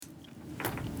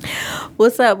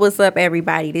What's up,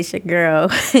 everybody? This your girl,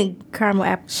 Caramel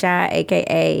Apple Shy,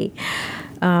 a.k.a.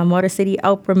 Motor City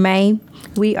Oprah May.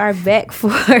 We are back for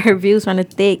Views from the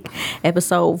Thick,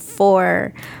 episode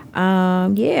 4.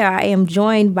 I am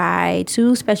joined by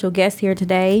 2 special guests here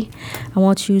today. I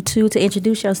want you two to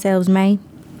introduce yourselves, May.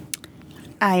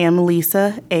 I am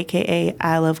Lisa, a.k.a.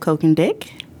 I Love Coke and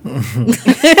Dick.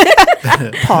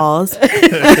 Pause.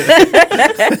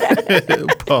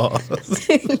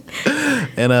 Pause.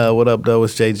 And what up, though?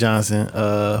 It's Jay Johnson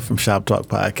from Shop Talk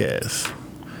Podcast.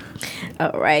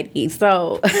 Alrighty,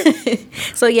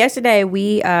 so yesterday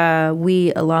we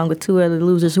along with 2 other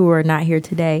losers who are not here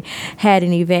today had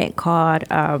an event called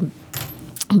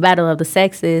Battle of the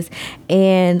Sexes,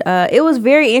 and it was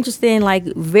very interesting, like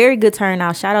very good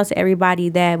turnout. Shout out to everybody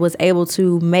that was able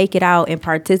to make it out and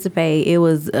participate. It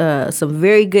was some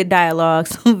very good dialogue,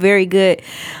 some very good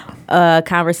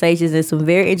conversations, and some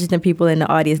very interesting people in the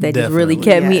audience that just really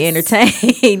kept me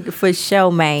entertained for show,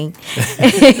 man.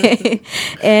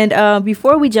 And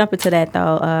before we jump into that,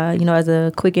 though, as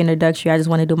a quick introduction, I just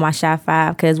want to do my Shy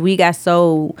 5 because we got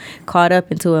so caught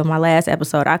up into it in my last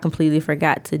episode, I completely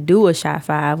forgot to do a Shy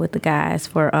 5 with the guys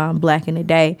for Black in the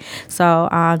Day. So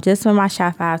just for my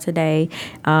Shy 5 today,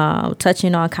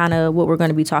 touching on kind of what we're going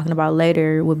to be talking about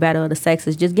later with Battle of the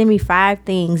Sexes, just give me 5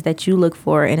 things that you look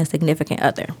for in a significant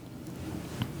other.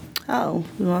 Oh,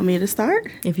 you want me to start?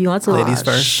 If you want to. Ladies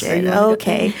first. Shit.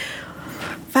 Okay.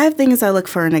 5 things I look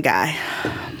for in a guy.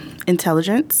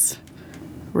 Intelligence.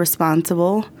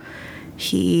 Responsible.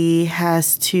 He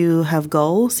has to have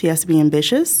goals. He has to be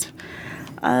ambitious.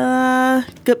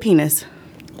 Good penis.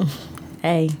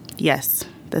 Hey. Yes,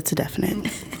 that's a definite.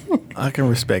 I can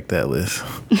respect that, Liz.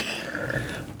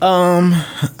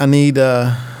 I need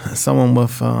someone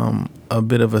with a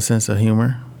bit of a sense of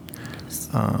humor.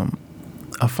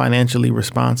 Financially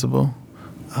responsible.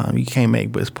 You can't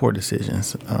make but poor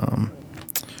decisions.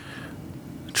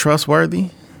 Trustworthy,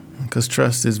 because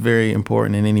trust is very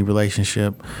important in any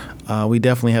relationship. We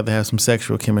definitely have to have some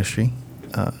sexual chemistry,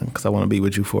 because I want to be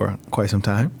with you for quite some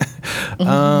time.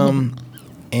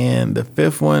 And the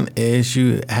 5th one is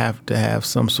you have to have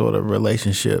some sort of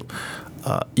relationship.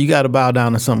 You got to bow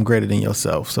down to something greater than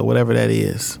yourself. So whatever that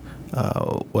is,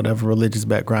 whatever religious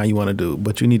background you want to do,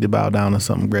 but you need to bow down to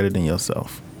something greater than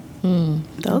yourself.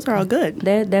 Those are all good.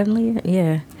 That definitely,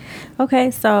 yeah.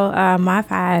 Okay, so my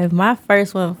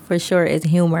first one for sure is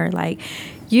humor. Like,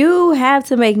 you have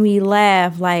to make me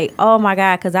laugh, like, oh my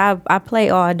God, because I play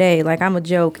all day. Like, I'm a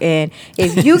joke. And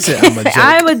if you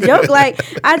I'm a joke. Like,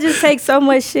 I just take so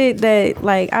much shit that,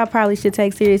 like, I probably should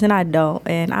take serious, and I don't.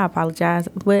 And I apologize,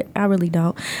 but I really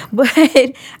don't. But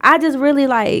I just really,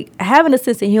 like, having a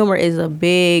sense of humor is a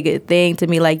big thing to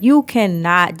me. Like, you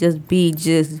cannot just be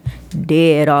just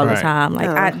dead all the time.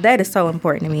 Like, that is so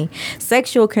important to me.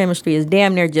 Sexual chemistry is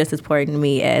damn near just as important to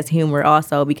me as humor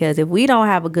also, because if we don't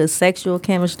have a good sexual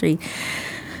chemistry,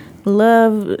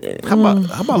 love. How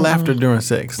about laughter during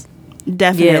sex?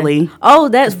 Definitely. Yeah. Oh,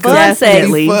 that's fun sex.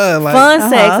 Fun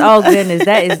sex. Oh, goodness.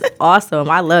 That is awesome.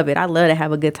 I love it. I love to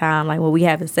have a good time. Like, when we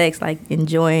having sex, like,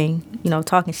 enjoying,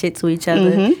 talking shit to each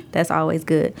other. That's always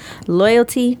good.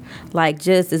 Loyalty. Like,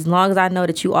 just as long as I know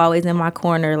that you always in my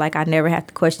corner, like, I never have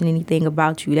to question anything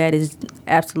about you. That is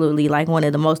absolutely, like, one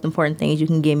of the most important things you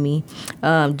can give me.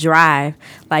 Drive.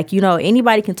 Like,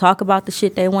 anybody can talk about the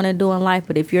shit they want to do in life,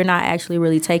 but if you're not actually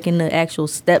really taking the actual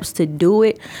steps to do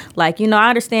it, like, I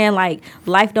understand, like,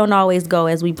 life don't always go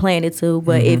as we planned it to,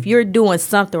 but if you're doing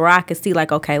something where I can see,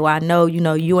 like, okay, well, I know,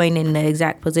 you ain't in the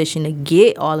exact position to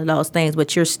get all of those things,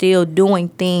 but you're still doing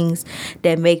things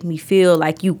that make me feel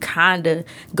like you kind of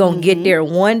gonna get there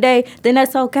one day, then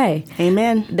that's okay.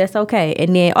 Amen. That's okay.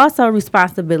 And then also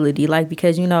responsibility, like,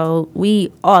 because,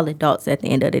 we all adults at the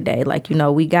end of the day. Like,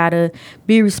 we gotta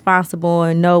be responsible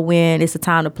and know when it's a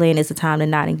time to play and it's a time to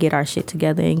not, and get our shit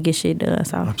together and get shit done.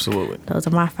 So absolutely. Those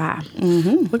are my 5.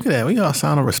 Look at that. We all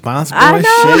sound responsible I and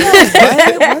know.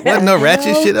 shit. What no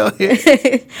ratchet shit out here.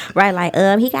 Right, like,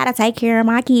 he gotta take care of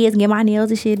my kids, get my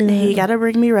nails and shit done. He gotta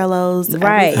bring me Rellos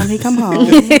right every time he come home.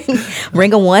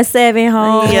 Bring a 1-7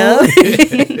 home.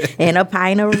 Yep. And a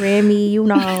pint of Remy,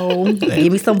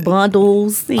 give me some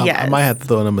bundles. I might have to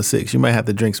throw number 6. You might have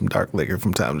to drink some dark liquor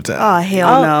from time to time. Oh,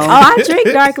 hell no. Oh, I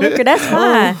drink dark liquor. That's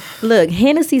fine. Look,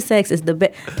 Hennessy sex is the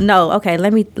best. No, okay,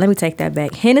 let me take that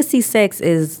back. Hennessy sex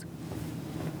is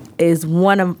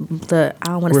one of the, I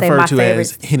don't want to say my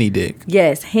favorites. As Henny Dick.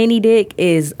 Yes, Henny Dick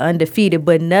is undefeated,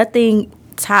 but nothing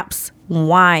tops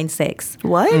wine sex.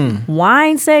 What?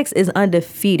 Wine sex is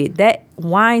undefeated. That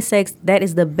wine sex, that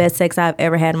is the best sex I've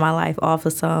ever had in my life off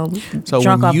of some so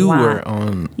drunk when off you wine. were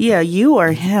on... Yeah, you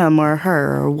or him or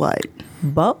her or what?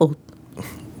 Both.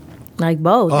 Like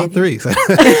both. All three.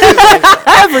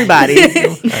 Everybody.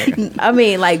 I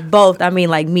mean, like both. I mean,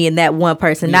 like me and that one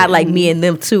person, not like me and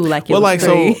them two. Like it was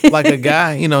three. So like a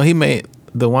guy, he made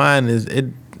the wine is it.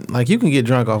 Like you can get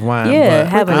drunk off wine, yeah,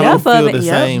 but have I enough don't feel of it. the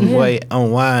same way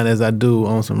on wine as I do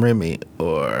on some Remy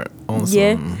or on some.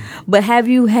 Yeah, but have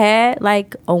you had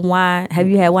like a wine? Have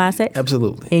you had wine sex?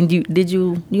 Absolutely. And did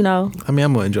you? I mean,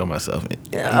 I'm gonna enjoy myself.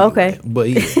 Okay. But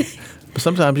yeah, but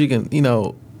sometimes you can,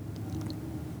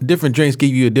 different drinks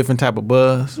give you a different type of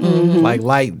buzz. Mm-hmm. Like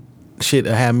light shit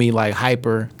will have me like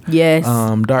hyper. Yes.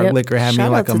 Dark liquor have me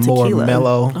like a more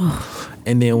mellow.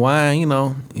 And then wine,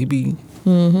 you be.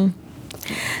 Mm-hmm.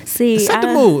 See, set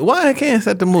the mood. Wine can't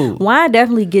set the mood. Wine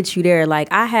definitely gets you there.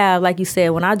 Like I have, like you said,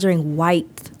 when I drink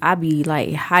white, I be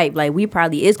like hype. Like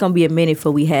it's gonna be a minute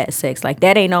before we had sex. Like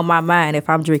that ain't on my mind if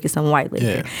I'm drinking some white liquor.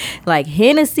 Yeah. Like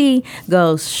Hennessy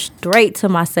goes straight to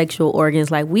my sexual organs.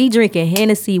 Like we drinking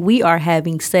Hennessy, we are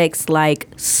having sex like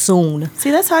soon. See,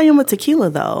 that's how I am with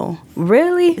tequila though.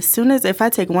 Really? As soon as if I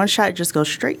take one shot, it just goes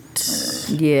straight.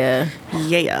 Yeah.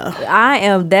 Yeah. I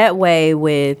am that way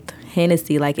with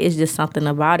Hennessy. Like it's just something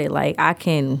about it. Like I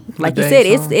can, like you said,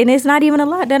 it's not even a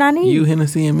lot that I need. You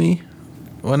Hennessy and me.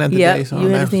 One at the day song. You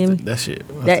Hennessy and me. That shit.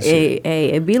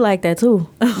 It be like that too.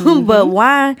 Mm-hmm. But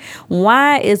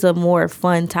wine is a more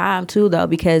fun time too though,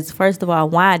 because first of all,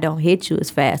 wine don't hit you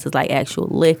as fast as like actual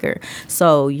liquor.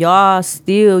 So y'all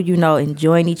still,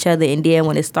 enjoying each other, and then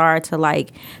when it starts to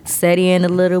like set in a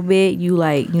little bit, you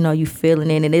like, you feeling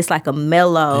it, and it's like a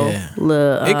mellow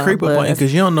little. It creep up on you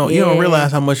because you don't know, you don't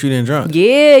realize how much you done drunk.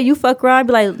 Yeah, you fuck around,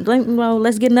 be like,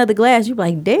 let's get another glass. You be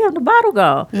like, damn, the bottle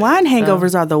gone. Wine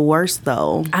hangovers are the worst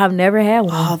though. I've never had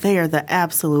one. Oh, they are the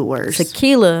absolute worst.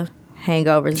 Tequila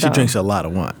hangovers. She drinks a lot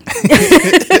of wine.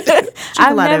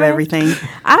 A lot of everything.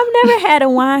 I've never had a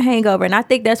wine hangover, and I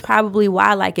think that's probably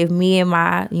why. Like, if me and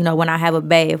my, when I have a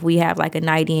bae, if we have like a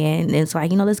night in, and it's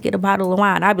like, let's get a bottle of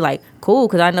wine, I'd be like, cool,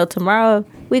 because I know tomorrow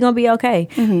we gonna be okay.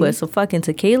 Mm-hmm. But some fucking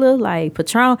tequila, like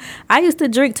Patron, I used to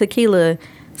drink tequila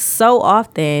so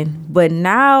often, but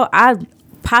now I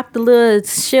pop the little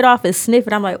shit off and sniff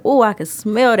it. I'm like, oh, I can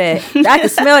smell that. I can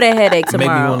smell that headache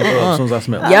tomorrow. Make me want to throw up as soon as I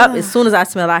smell it. Yep, as soon as I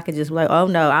smell it, I can just be like, oh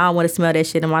no, I don't want to smell that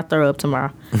shit in my throw up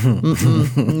tomorrow.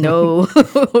 No.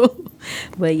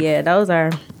 But yeah, those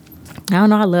are, I don't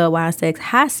know, I love wine sex.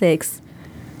 High sex,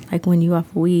 like when you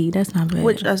off weed, that's not bad. I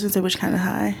was going to say, which kind of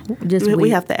high? Just we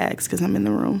have to ask because I'm in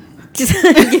the room.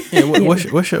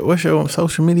 What's your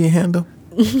social media handle?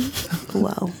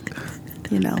 Well,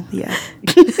 yeah.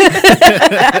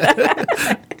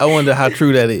 I wonder how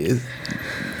true that is.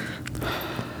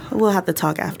 We'll have to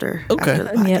talk after the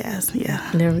podcast. Yep. Yeah.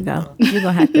 There we go. You're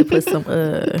gonna have to put some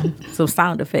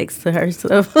sound effects to her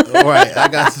stuff. Right. I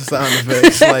got some sound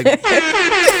effects. Like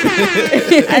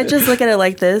I just look at it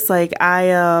like this. Like I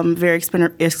am very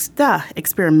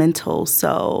experimental.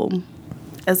 So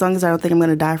as long as I don't think I'm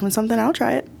gonna die from something, I'll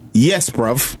try it. Yes,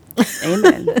 bruv.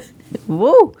 Amen.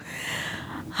 Woo.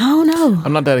 I don't know.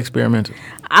 I'm not that experimental.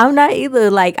 I'm not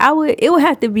either. Like it would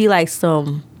have to be like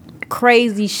some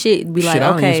crazy shit. Be like, I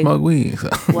don't okay, even smoke weed. So.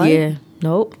 What? Yeah,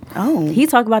 nope. Oh, he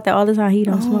talk about that all the time. He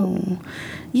don't smoke.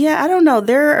 Yeah, I don't know.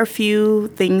 There are a few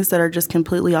things that are just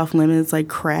completely off limits, like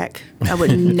crack. I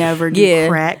would never do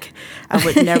crack. I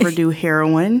would never do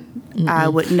heroin. Mm-mm. I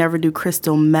would never do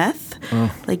crystal meth,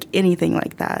 like anything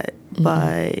like that. Mm-hmm.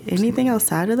 But anything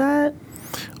outside of that?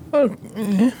 Well,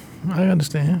 yeah, I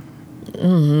understand.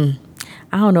 Mm-hmm.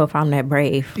 I don't know if I'm that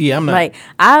brave. Yeah, I'm not. Like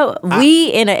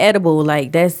weed and an edible,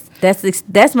 like that's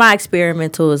my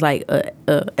experimental is like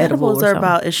edibles are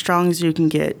about as strong as you can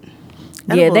get.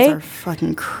 Edibles are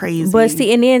fucking crazy. But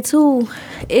see, and then too,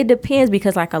 it depends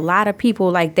because like a lot of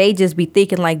people like they just be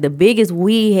thinking like the biggest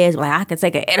weed heads like I can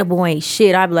take an edible ain't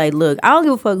shit. I'd be like, look, I don't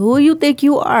give a fuck who you think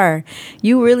you are.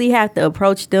 You really have to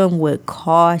approach them with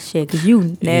caution because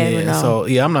you never know. So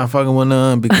I'm not fucking with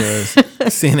none because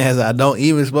seeing as I don't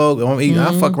even smoke,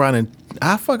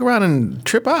 I fuck around and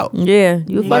trip out. Yeah,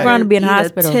 you fuck around and be in the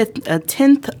hospital. A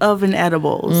tenth of an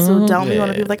edible. Mm-hmm. So don't be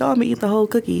want to be like, oh, I'm gonna eat the whole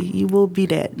cookie. You will be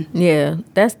dead. Yeah,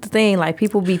 that's the thing. Like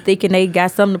people be thinking they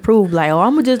got something to prove. Like, oh,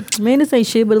 I'm gonna just this ain't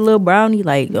shit but a little brownie.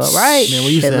 Like, all right, man,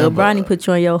 that little brownie put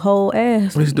you on your whole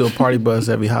ass. We used to do a party bus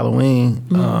every Halloween.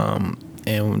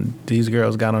 And these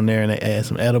girls got on there and they had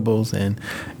some edibles and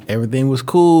everything was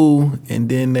cool. And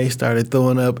then they started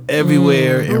throwing up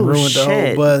everywhere and ruined the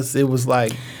whole bus. It was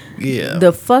like, yeah.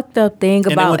 The fucked up thing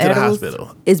about edibles to the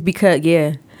hospital. Is because,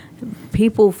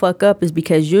 people fuck up is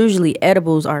because usually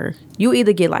edibles are, you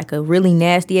either get like a really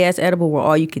nasty ass edible where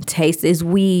all you can taste is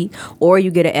weed, or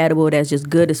you get an edible that's just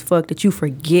good as fuck that you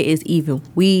forget is even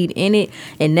weed in it.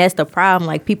 And that's the problem.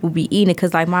 Like people be eating it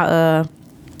because like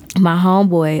my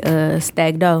homeboy,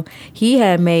 Stack Doe, he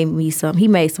made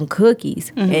some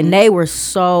cookies, and they were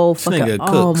so fucking,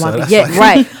 oh my God. Yeah,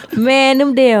 right. Man,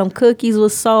 them damn cookies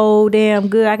was so damn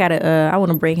good. I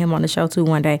want to bring him on the show too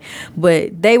one day,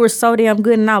 but they were so damn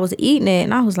good, and I was eating it,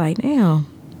 and I was like, damn,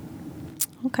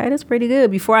 okay, that's pretty good.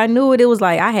 Before I knew it, it was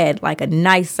like I had like a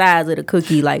nice size of the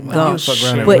cookie, like gum.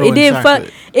 But it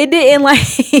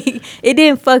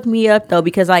didn't fuck me up though,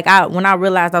 because like when I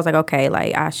realized, I was like, okay,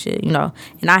 like I should, and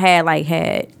I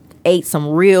had ate some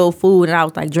real food, and I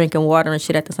was like drinking water and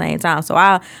shit at the same time. So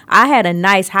I had a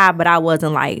nice high, but I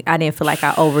wasn't like, I didn't feel like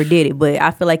I overdid it. But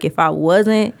I feel like if I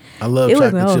wasn't, I love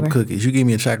chocolate chip cookies. You give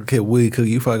me a chocolate chip weed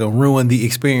cookie, you fucking ruin the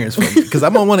experience for me, because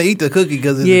I'm gonna want to eat the cookie,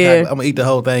 because I'm gonna eat the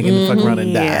whole thing and fuck around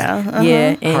and die.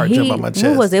 Yeah, and heart jump out my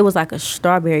chest. It was like a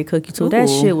strawberry cookie too. Ooh. That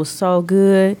shit was so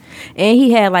good, and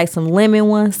he had like some lemon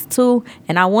ones too.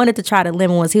 And I wanted to try the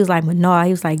lemon ones. He was like, no, he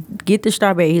was like, get the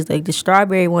strawberry. He's like, the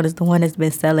strawberry one is the one that's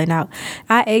been selling out.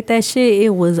 I ate that shit. It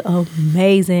was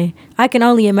amazing. I can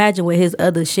only imagine what his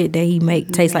other shit that he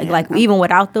make tastes like. Like even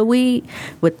without the weed,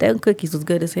 but them cookies was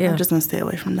good as hell. I'm just gonna stay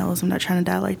away from those. I'm not trying to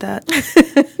die like that.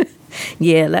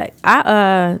 Yeah, like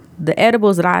the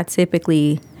edibles that I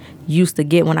typically used to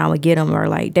get when I would get them are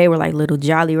like, they were like little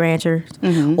Jolly Ranchers,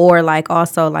 or like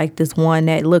also like this one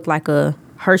that looked like a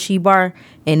Hershey bar,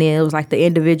 and then it was like the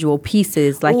individual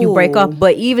pieces, like you break off,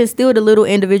 but even still the little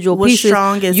individual pieces,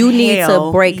 strong as you need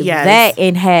to break that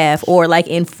in half or like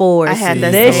in fours. I had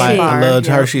that shit. I love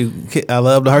Hershey. I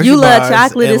love the Hershey you bars. Love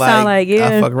chocolate. It sound like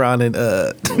I fuck around and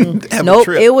have nope. a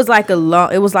trip. It was like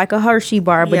a Hershey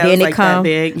bar, but then it come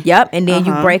yep, and then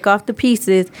you break off the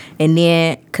pieces, and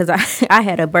then because I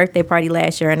had a birthday party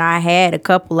last year and I had a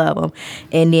couple of them,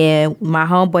 and then my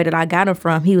homeboy that I got them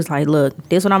from, he was like, look,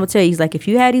 this what I'm gonna tell you. He's like, if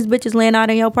you had these bitches laying out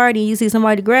in your party and you see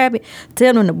somebody grab it,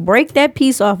 tell them to break that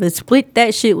piece off and split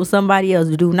that shit with somebody else.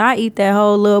 Do not eat that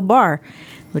whole little bar.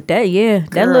 But that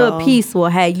little piece will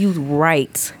have you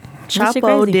right.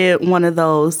 Chapo did one of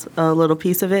those, a little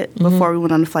piece of it, before we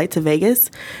went on the flight to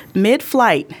Vegas.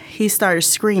 Mid-flight, he started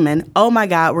screaming, oh my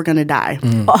God, we're going to die.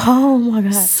 Oh my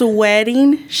God.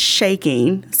 Sweating,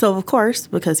 shaking. So, of course,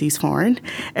 because he's foreign,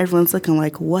 everyone's looking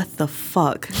like, what the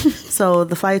fuck? So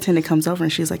the flight attendant comes over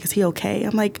and she's like, is he okay?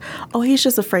 I'm like, oh, he's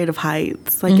just afraid of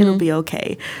heights. Like, it'll be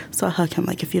okay. So I hug him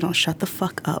like, if you don't shut the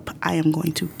fuck up, I am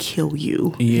going to kill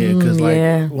you. Yeah, because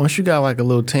once you got like a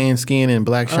little tan skin and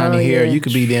black shiny hair, you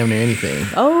could be damn near anything.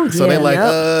 Oh, so they like,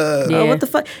 what the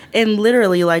fuck? And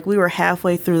literally, like, we were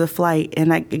halfway through the flight, and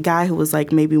like a guy who was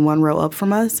like maybe one row up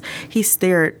from us, he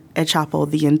stared at Chapo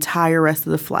the entire rest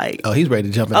of the flight. Oh, he's ready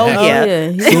to jump in. Yeah,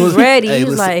 he was ready. He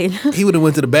was like, he would have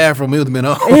went to the bathroom. It would have been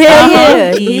on.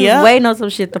 Yeah. He was waiting on some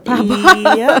shit to pop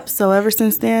up. Yep. So ever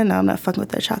since then, I'm not fucking with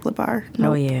that chocolate bar.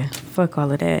 Nope. Oh yeah, fuck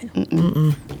all of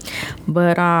that.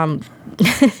 But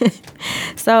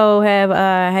so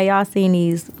have y'all seen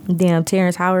these damn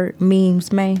Terrence Howard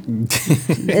memes, man?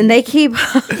 And they keep.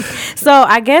 So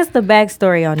I guess the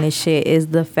backstory on this shit is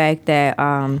the fact that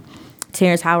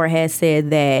Terrence Howard has said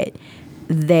that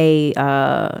they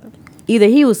either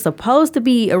he was supposed to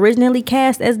be originally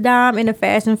cast as Dom in the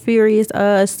Fast and Furious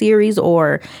series,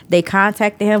 or they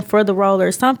contacted him for the role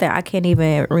or something. I can't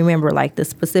even remember like the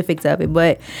specifics of it,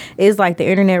 but it's like the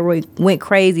internet went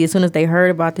crazy as soon as they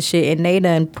heard about the shit, and they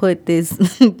done put this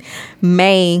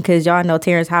main, because y'all know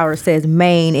Terrence Howard says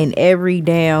main in every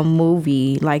damn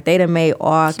movie. Like they done made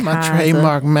all kinds my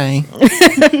trademark main.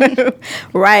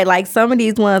 Right, like some of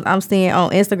these ones I'm seeing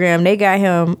on Instagram, they got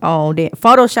him on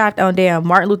photoshopped on damn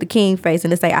Martin Luther King face,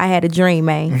 and they say, I had a dream,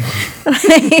 man.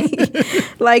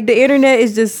 Like the internet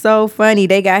is just so funny.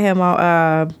 They got him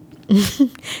on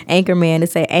Anchorman. They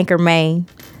say Anchor Maine,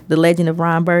 the legend of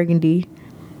Ron Burgundy.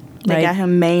 They got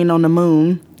him Maine on the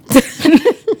moon.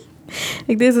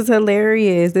 Like, this is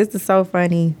hilarious. This is so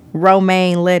funny.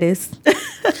 Romaine lettuce.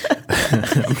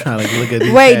 I'm trying to look at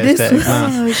these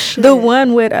hashtags. The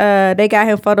one with they got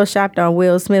him photoshopped on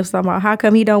Will Smith. So I'm like, how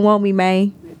come he don't want me,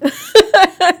 man?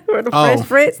 For the Fresh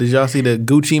Prince. Did y'all see the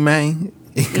Gucci man?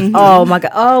 Oh my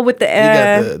God! Oh, with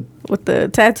the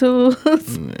tattoos.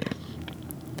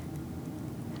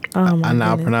 Oh my! I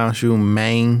now pronounce you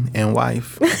main and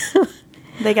wife.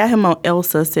 They got him on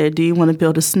Elsa. Said, "Do you want to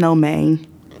build a snowman?"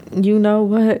 You know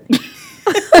what?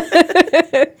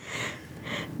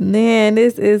 Man,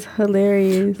 this is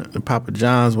hilarious. The Papa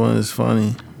John's one is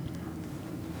funny.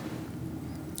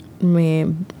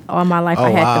 Man, all my life I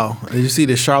had Did you see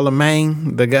the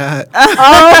Charlemagne, the guy?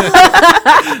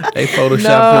 Oh. They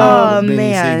photoshopped him. Oh,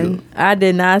 man. I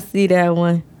did not see that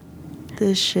one.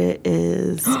 This shit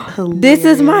is hilarious. This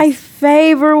is my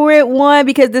favorite one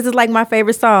because this is like my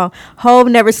favorite song. Hove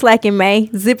never slacking,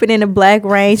 man. Zipping in the black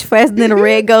range, faster than a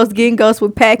red ghost, getting ghost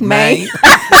with Pac-Man.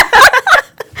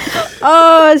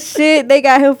 Oh shit, they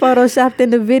got him photoshopped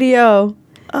in the video.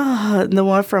 The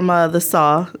one from the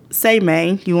Saw. Say,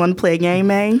 man, you want to play a game,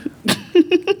 man?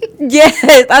 Yes,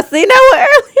 I seen that one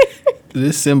earlier.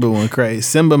 This Simba one crazy.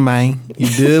 Simba, man, you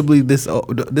doubly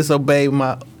disobeyed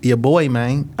your boy,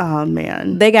 man. Oh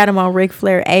man, they got him on Ric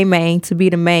Flair. A man, to be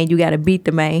the man, you got to beat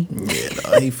the man. Yeah,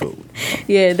 no, he fool.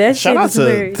 Yeah, that shout out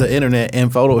to the internet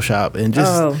and Photoshop and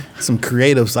just some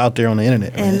creatives out there on the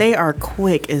internet. And they are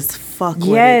quick as fuck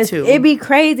with it too. It be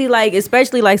crazy, like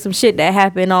especially like some shit that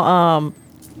happened on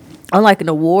like an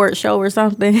award show or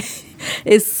something.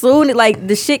 As soon like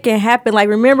the shit can happen. Like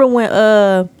remember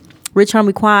when Rich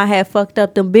Homie Quan had fucked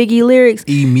up them Biggie lyrics?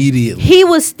 Immediately.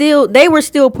 They were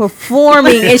still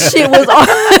performing and shit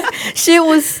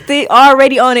was still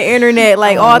already on the internet,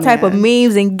 like all type of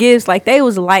memes and gifs. Like they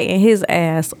was lighting his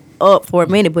ass up for a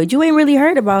minute, but you ain't really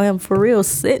heard about him for real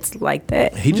since like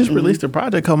that. He just released a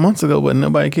project a couple months ago, but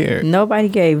nobody cared. Nobody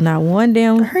gave not one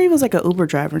damn. I heard he was like an Uber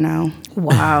driver now.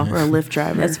 Wow. Or a Lyft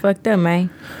driver. That's fucked up, man.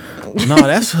 No,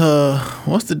 that's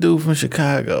what's the dude from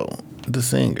Chicago? The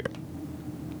singer.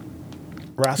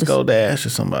 Roscoe Dash or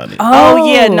somebody. Oh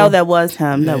yeah, no, that was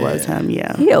him. That was him.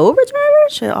 Yeah. He an Uber driver?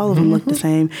 Shit, all of them look the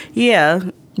same. Yeah.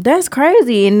 That's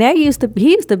crazy. And he used to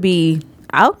be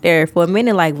out there for a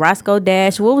minute, like Roscoe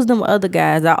Dash. What was them other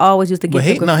guys? I always used to get.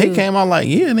 He came out like,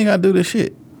 yeah, nigga, I do this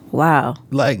shit. Wow.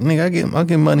 Like, nigga, I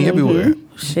get money everywhere.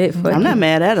 Shit, I'm not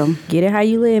mad at him. Get it how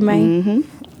you live, man.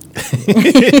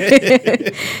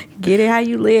 Get it how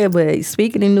you live. But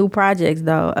speaking of new projects,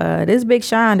 though, this Big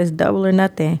Sean, this Double or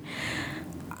Nothing,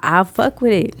 I fuck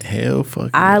with it. Hell fuck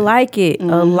I like it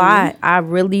a lot. I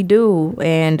really do.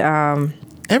 And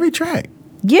every track.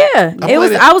 Yeah,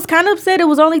 I was kind of upset it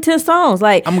was only 10 songs.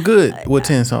 Like I'm good with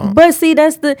 10 songs. But see,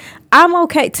 I'm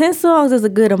okay. 10 songs is a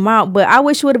good amount, but I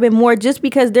wish it would have been more just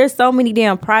because there's so many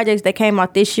damn projects that came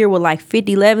out this year with like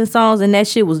 50, 11 songs and that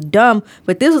shit was dumb.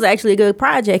 But this was actually a good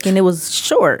project and it was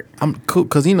short. I'm cool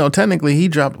because technically he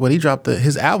dropped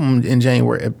his album in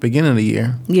January at the beginning of the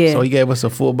year. Yeah. So he gave us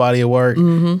a full body of work.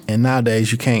 And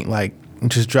nowadays you can't like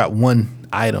just drop one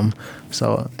item.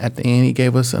 So at the end, he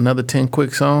gave us another 10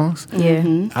 quick songs.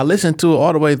 Yeah. I listened to it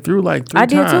all the way through like 3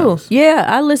 times. I did too. Yeah,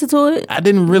 I listened to it. I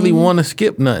didn't really want to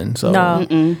skip nothing. So.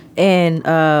 No.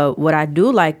 And what I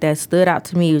do like that stood out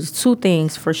to me was 2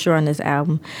 things for sure on this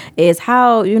album. Is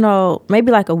how, maybe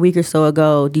like a week or so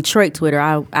ago, Detroit Twitter,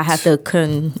 I have to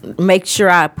make sure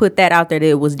I put that out there that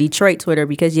it was Detroit Twitter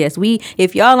because yes,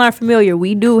 if y'all aren't familiar,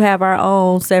 we do have our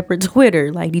own separate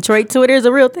Twitter. Like Detroit Twitter is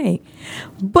a real thing.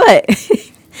 But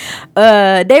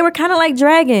they were kind of like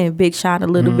dragging Big Sean a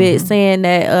little bit, saying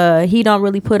that he don't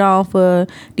really put on for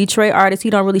Detroit artists. He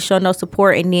don't really show no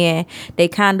support. And then they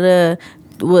kind of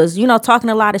was, talking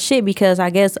a lot of shit because I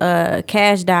guess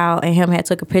Cash Doll and him had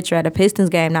took a picture at a Pistons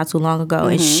game not too long ago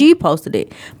and she posted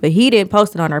it, but he didn't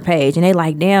post it on her page. And they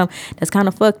like, damn, that's kind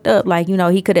of fucked up. Like,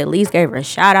 he could at least gave her a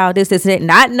shout out, this, and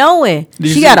not knowing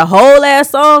she got a whole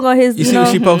ass song on his. You see what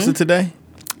she posted today?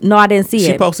 No, I didn't see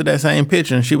it. She posted that same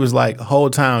picture and she was like,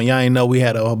 whole time, y'all ain't know we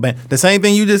had a bang. The same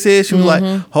thing you just said, she was like,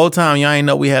 whole time, y'all ain't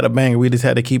know we had a banger. We just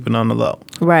had to keep it on the low.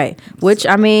 Right. Which,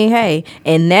 I mean, hey,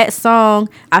 in that song,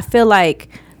 I feel like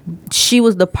she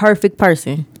was the perfect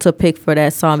person to pick for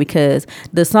that song because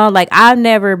the song, like, I've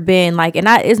never been like, and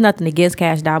it's nothing against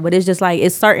Cash Doll, but it's just like,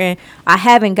 it's certain, I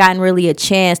haven't gotten really a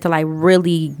chance to like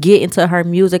really get into her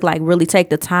music, like really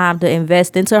take the time to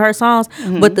invest into her songs.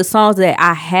 But the songs that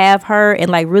I have heard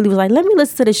and like really was like, let me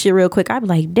listen to this shit real quick, I'd be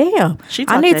like, damn,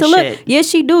 I need to look. Shit. Yes,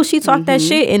 she do. She talked that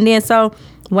shit. And then so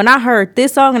when I heard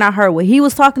this song and I heard what he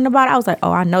was talking about, I was like,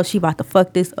 oh, I know she about to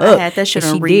fuck this up. I had that shit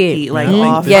on repeat like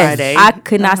all Friday. I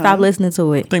could not stop listening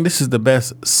to it. I think this is the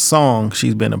best song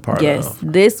she's been a part of. Yes,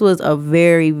 this was a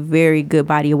very, very good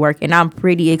body of work. And I'm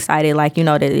pretty excited, like,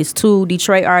 that it's 2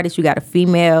 Detroit artists. You got a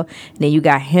female, and then you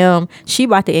got him. She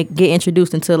about to get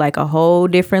introduced into like a whole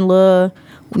different little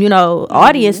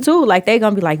audience too. Like they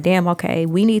gonna be like, damn, okay,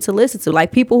 we need to listen to,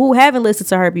 like, people who haven't listened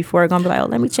to her before are gonna be like, oh,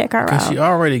 let me check her out. She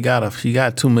already got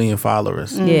 2 million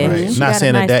followers. Yeah, right? Not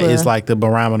saying that is like the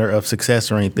barometer of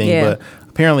success or anything, but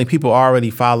apparently people already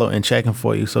follow and checking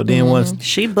for you. So then once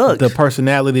she booked the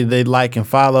personality they like and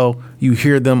follow, you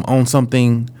hear them on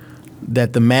something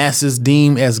that the masses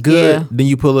deem as good, then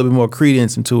you put a little bit more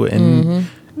credence into it. And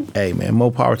hey, man,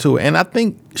 more power to it. And I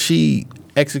think she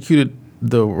executed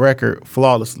the record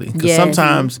flawlessly because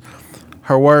sometimes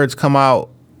her words come out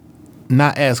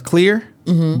not as clear,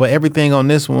 but everything on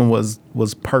this one was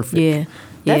perfect.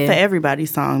 That For Everybody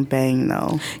song bang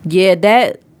though. Yeah,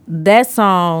 that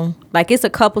song, like it's a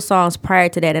couple songs prior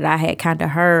to that I had kind of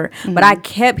heard, but I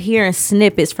kept hearing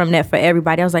snippets from that For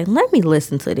Everybody. I was like, let me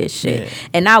listen to this shit. Yeah.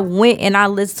 And I went and I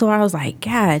listened to her. I was like,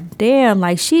 God damn,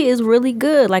 like she is really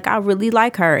good. Like I really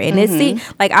like her. And it seemed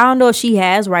like, I don't know if she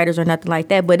has writers or nothing like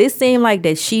that, but it seemed like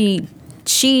that she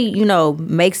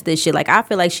makes this shit. Like I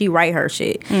feel like she write her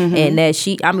shit, and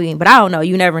that but I don't know.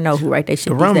 You never know who write that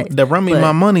shit. The Run Me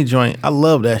My Money joint, I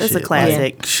love that shit. It's a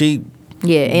classic. Like,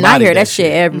 and I hear that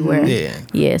shit everywhere.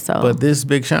 Yeah. So, but this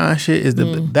Big Sean shit is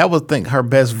that was her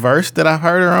best verse that I've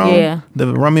heard her on. Yeah,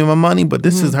 the Run Me My Money, but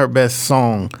this is her best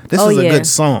song. This is a good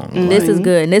song. This is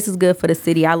good, and this is good for the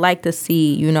city. I like to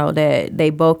see that they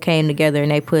both came together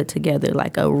and they put together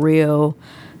like a real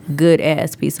good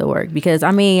ass piece of work. Because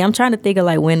I mean, I'm trying to think of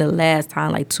like when the last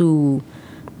time like two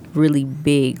really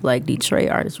big like Detroit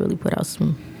artists really put out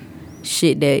some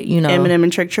shit that Eminem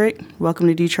and Trick. Welcome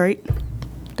to Detroit.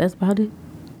 That's about it.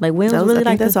 Like when was really I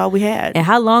think that's all we had. And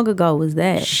how long ago was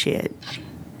that? Shit.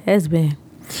 That's been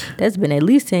at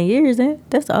least 10 years.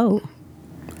 That's old.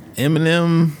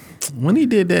 Eminem, when he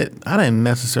did that, I didn't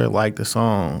necessarily like the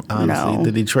song. Honestly,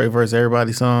 the Detroit vs.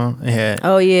 Everybody song. It had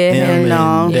him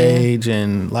and Dage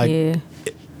and like. Yeah.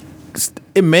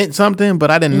 It meant something, but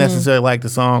I didn't necessarily like the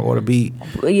song or the beat.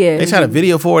 Yeah, they shot a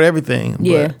video for it, everything.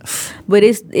 Yeah, but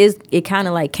it kind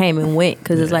of like came and went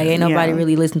because it's like ain't nobody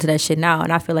really listen to that shit now.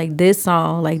 And I feel like this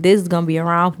song, like this, is gonna be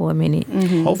around for a minute.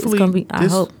 Hopefully, I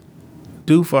hope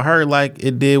do for her like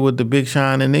it did with the Big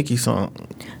Sean and Nicki song.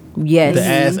 Yes,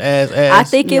 the ass. I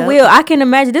think it will. I can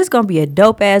imagine this gonna be a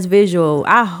dope ass visual.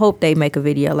 I hope they make a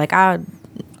video. Like I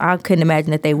couldn't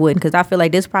imagine that they wouldn't, because I feel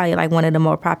like this is probably like one of the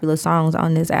more popular songs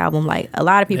on this album. Like a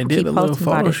lot of people keep posting about it. They did a little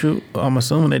photo shoot. I'm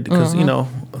assuming that because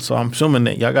so I'm assuming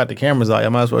that y'all got the cameras out. Y'all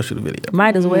might as well shoot a video.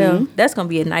 Might as well. That's gonna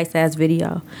be a nice ass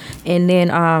video. And then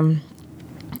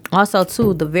also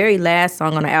too, the very last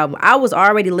song on the album, I was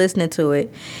already listening to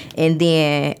it, and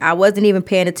then I wasn't even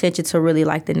paying attention to really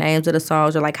like the names of the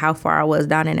songs or like how far I was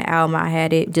down in the album. I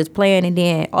had it just playing, and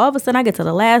then all of a sudden I get to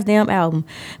the last the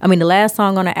last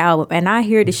song on the album, and I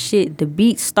hear the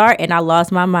beat start, and I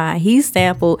lost my mind. He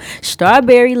sampled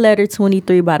Strawberry Letter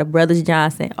 23 by the Brothers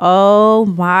Johnson. Oh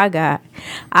my God.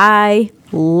 I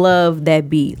love that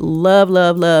beat.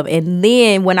 Love. And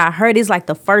then when I heard it's like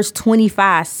the first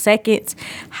 25 seconds,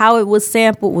 how it was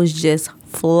sampled was just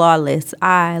flawless.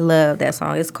 I love that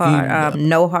song. It's called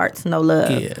No Hearts, No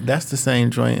Love. Yeah, that's the same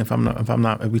joint. If we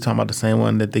talking about the same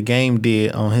one that The Game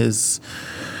did on his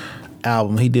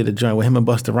album, he did a joint with him and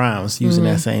Busta Rhymes using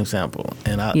that same sample,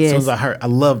 and as soon as I heard, I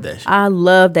love that shit. I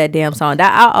love that damn song.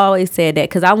 I always said that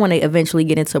because I want to eventually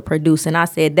get into producing. I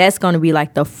said that's going to be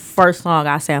like the first song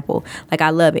I sample. Like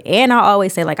I love it, and I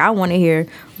always say like I want to hear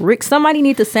somebody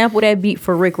need to sample that beat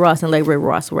for Rick Ross and let Rick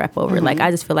Ross rap over it. Like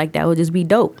I just feel like that would just be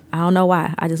dope. I don't know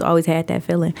why. I just always had that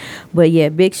feeling. But yeah,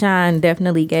 Big Sean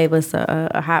definitely gave us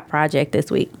a hot project this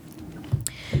week.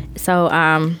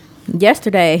 So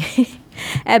yesterday.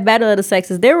 At Battle of the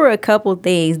Sexes, there were a couple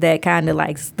things that kind of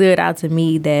like stood out to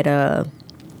me that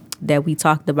we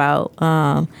talked about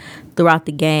throughout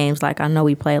the games. Like I know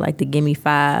we played like the Gimme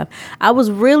 5. I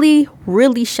was really,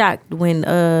 really shocked when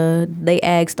they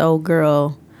asked old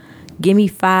girl, Gimme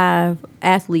 5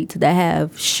 athletes that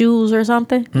have shoes or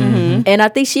something. And I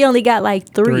think she only got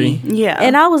like three. Yeah.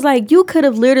 And I was like, you could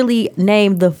have literally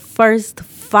named the first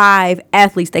 5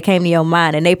 athletes that came to your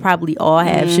mind, and they probably all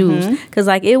have shoes. Because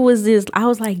like it was just, I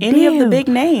was like, any of the big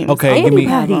names. Okay, give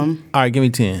me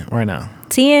 10 right now.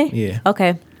 10? Yeah.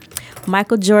 Okay.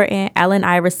 Michael Jordan, Allen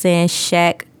Iverson,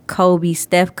 Shaq, Kobe,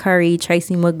 Steph Curry,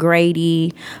 Tracy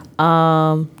McGrady.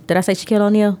 Did I say Shaquille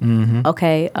O'Neal?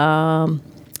 Okay.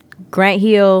 Grant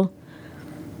Hill,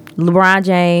 LeBron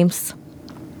James,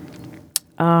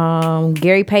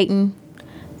 Gary Payton,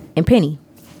 and Penny.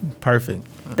 Perfect.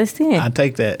 That's 10. I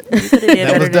take that.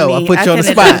 That was dope. I put you on the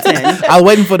spot. I was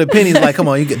waiting for the pennies. Like, come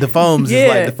on, you get the foams. Yeah.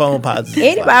 It's like the foam pods.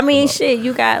 Anybody, I mean, shit.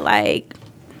 You got like,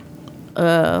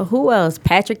 who else?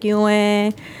 Patrick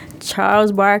Ewing,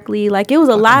 Charles Barkley. Like it was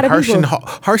a lot of people.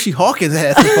 Hershey Hawkins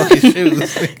had some fucking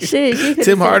shoes. Shit,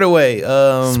 Tim Hardaway,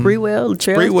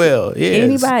 Sprewell, yeah,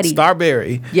 anybody.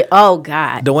 Starberry, yeah. Oh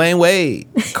God, Dwayne Wade,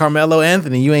 Carmelo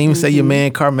Anthony. You ain't even say your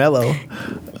man Carmelo.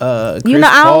 I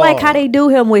don't like how they do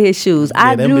him with his shoes.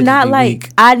 I do not like. Weak.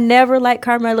 I never like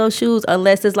Carmelo shoes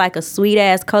unless it's like a sweet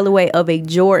ass colorway of a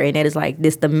Jordan that is like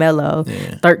this the Melo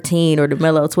 13 or the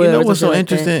Melo 12. You know what's so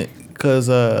interesting? Because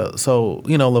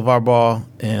LeVar Ball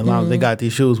and Lonzo, they got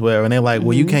these shoes where, and they're like,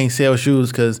 well, you can't sell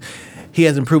shoes because he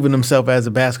hasn't proven himself as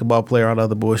a basketball player, all the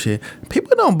other bullshit.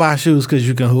 People don't buy shoes because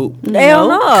you can hoop. They don't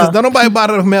know. Because don't nobody buy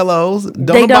the Melos.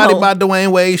 Don't nobody buy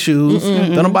Dwayne Wade shoes.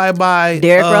 Don't nobody buy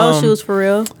Derrick Rose shoes for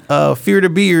real. Fear the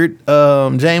Beard,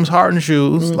 James Harden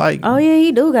shoes. Like, oh yeah,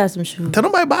 he do got some shoes. Don't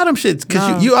nobody buy them shits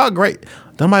because you are great.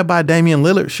 Don't nobody buy Damian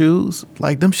Lillard shoes.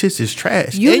 Like, them shits is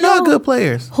trash. Y'all good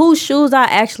players. Whose shoes I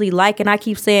actually like, and I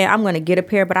keep saying I'm going to get a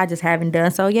pair, but I just haven't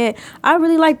done so yet. I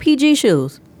really like PG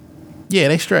shoes. Yeah,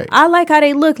 they straight. I like how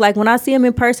they look. Like, when I see them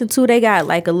in person, too, they got,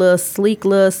 like, a little sleek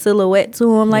little silhouette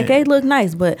to them. Like, they look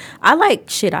nice. But I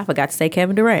like, I forgot to say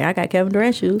Kevin Durant. I got Kevin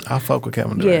Durant shoes. I fuck with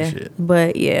Kevin Durant shit.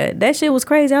 But, yeah, that shit was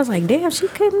crazy. I was like, damn, she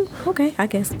couldn't. Okay, I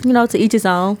guess. To each his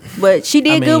own. But she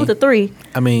did good with the 3.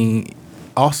 I mean...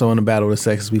 Also, in the battle of the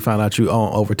sexes, we found out you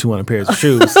own over 200 pairs of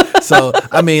shoes. So,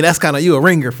 I mean, that's kind of you a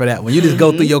ringer for that one. You just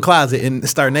go through your closet and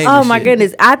start naming Oh, my shit.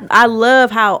 goodness. I love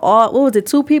how what was it,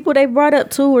 2 people they brought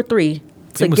up, 2 or 3?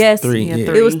 To guess. 3. Yeah.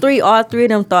 It was 3. All 3 of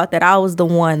them thought that I was the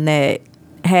one that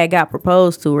had got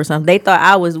proposed to or something. They thought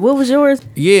I was. What was yours?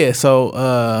 Yeah,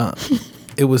 so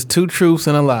it was 2 truths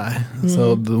and a lie.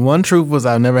 So, the one truth was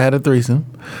I never had a threesome.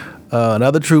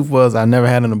 Another truth was I never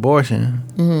had an abortion.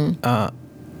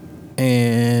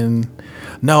 And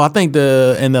no, I think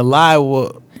the lie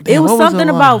was. It was something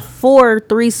about 4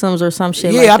 threesomes or some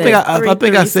shit. Yeah, like that. I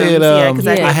think I said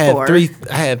I had had 3.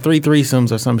 I had 3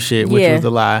 threesomes or some shit, which was the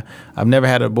lie. I've never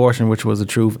had an abortion, which was the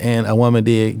truth, and a woman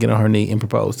did get on her knee and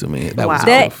propose to me. That was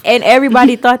the truth. And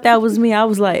everybody thought that was me. I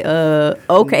was like,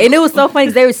 okay. And it was so funny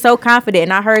because they were so confident,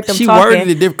 and I heard them. She talking. worded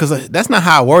it different because that's not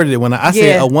how I worded it. When I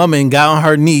said a woman got on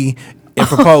her knee and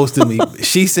proposed to me,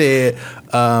 she said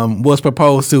was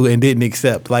proposed to and didn't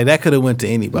accept. Like, that could have went to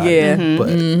anybody. Yeah,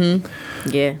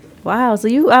 but yeah. Wow, so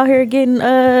you out here getting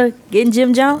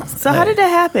Jim Jones? So how did that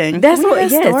happen? That's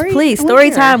what. Yes, story? Please,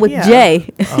 story time with Jay.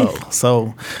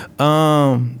 So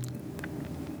I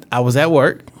was at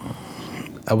work.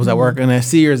 I was at work at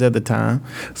Sears at the time.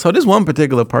 So this one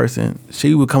particular person,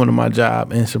 she would come to my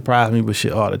job and surprise me with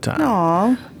shit all the time.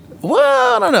 Aww.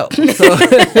 Well, I don't know.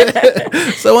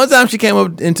 So one time she came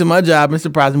up into my job and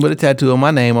surprised me with a tattoo of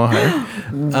my name on her.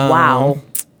 Wow.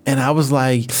 And I was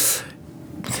like,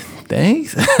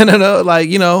 thanks. I don't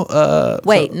know,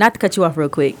 Wait, not to cut you off real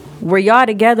quick. Were y'all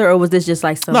together or was this just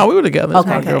like some? No, we were together.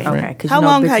 Okay. How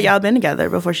long had y'all been together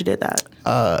before she did that?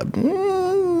 I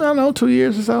don't know, 2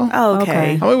 years or so. Oh,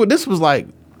 okay. I mean, this was like,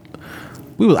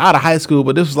 we was out of high school,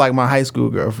 but this was like my high school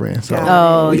girlfriend.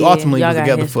 So we ultimately was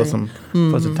together for some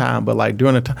time. But like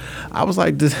during the time, I was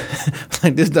like, this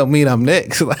don't mean I'm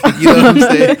next. Like, you know what I'm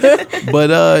saying?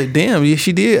 But damn,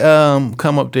 she did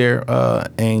come up there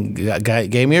and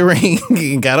gave me a ring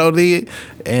and got on it,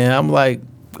 and I'm like,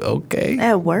 okay.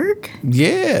 At work?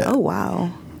 Yeah. Oh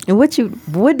wow. And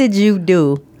what did you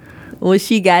do when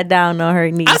she got down on her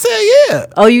knees? I said, yeah.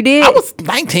 Oh, you did? I was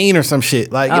 19 or some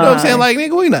shit. Like, you know what I'm saying? Like,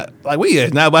 nigga, we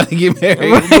is not about to get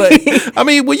married. Right. But, I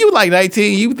mean, when you like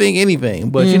 19, you think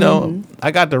anything. But, you know, I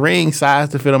got the ring size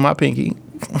to fit on my pinky.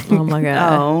 Oh, my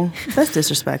God. Oh, that's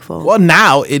disrespectful. Well,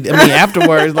 now,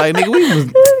 afterwards, like, nigga, we was...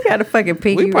 got a fucking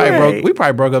pinky. We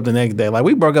probably broke up the next day. Like,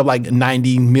 we broke up like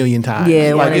 90 million times.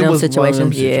 Yeah, like, it was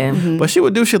situations. Yeah. Mm-hmm. But she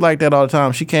would do shit like that all the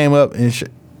time. She came up and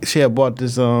she had bought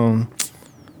this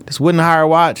wooden hire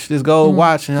watch, this gold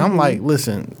watch, and I'm like,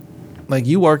 listen, like,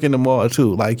 you work in the mall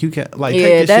too, like, you can't, like,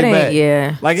 take this shit back.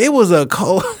 Yeah, like, it was a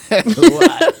cold watch.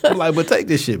 I'm like, but take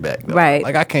this shit back though. Right,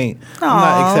 like, I can't. I'm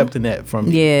not accepting that from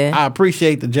you. Yeah, I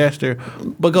appreciate the gesture,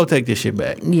 but go take this shit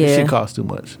back. Yeah, this shit costs too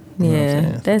much.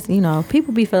 That's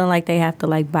people be feeling like they have to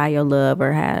like buy your love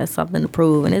or have something to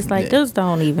prove, and it's like, just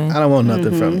don't even. I don't want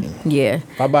nothing from you. Yeah,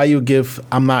 if I buy you a gift,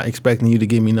 I'm not expecting you to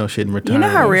give me no shit in return. You know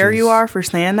how rare you are for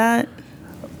saying that.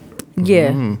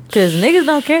 Yeah, because niggas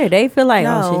don't care. They feel like,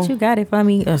 oh shit, you got it for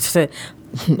me.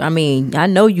 I mean, I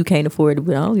know you can't afford it,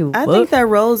 but I don't give a fuck. I think that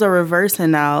roles are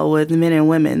reversing now with men and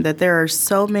women, that there are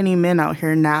so many men out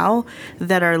here now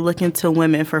that are looking to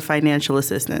women for financial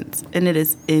assistance, and it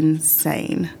is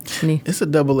insane. It's a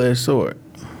double-edged sword.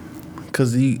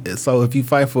 Because so if you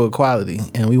fight for equality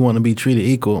and we want to be treated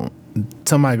equal,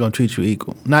 somebody going to treat you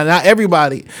equal. Not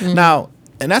everybody. Now,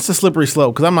 and that's a slippery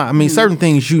slope, because certain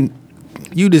things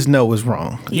you just know is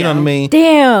wrong. You know what I mean?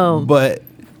 Damn. But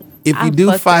if you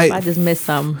do fight, I just missed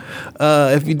something.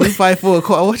 If you do fight for a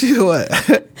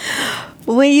what?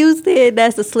 When you said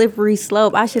that's a slippery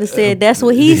slope, I should have said that's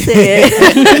what he said.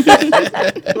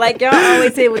 Like y'all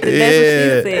always say with the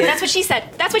that's what she said.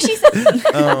 That's what she said.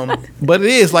 But it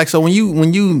is like, so when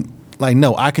you like,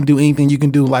 no, I can do anything you can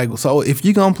do. Like, so if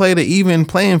you're going to play the even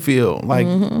playing field, like,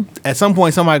 at some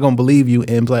point, somebody going to believe you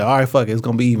and be like, all right, fuck it, it's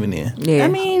going to be even then. Yeah. I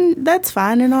mean, that's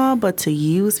fine and all, but to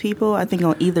use people, I think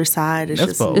on either side,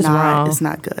 it's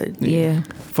not good. Yeah.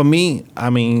 For me, I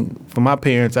mean, for my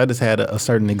parents, I just had a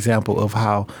certain example of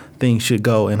how things should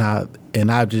go and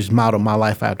I just modeled my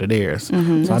life after theirs. So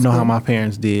I know how my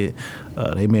parents did.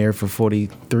 They married for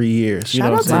 43 years.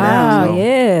 Shout out to them. Wow,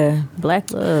 yeah.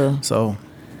 Black love. So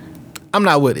I'm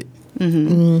not with it. I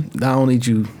don't need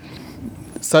you.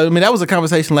 So, I mean, that was a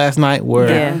conversation last night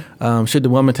where should the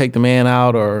woman take the man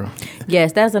out or...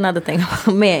 Yes, that's another thing.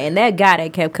 Man, and that guy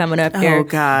that kept coming up there. Oh,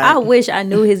 God. I wish I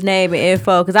knew his name and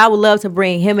info because I would love to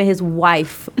bring him and his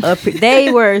wife up here.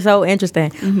 They were so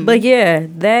interesting. But yeah,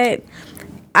 that...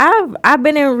 I've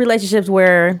been in relationships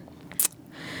where...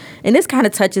 And this kind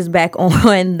of touches back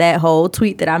on that whole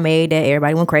tweet that I made that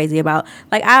everybody went crazy about.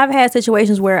 Like, I've had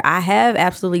situations where I have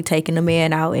absolutely taken a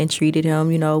man out and treated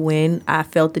him, you know, when I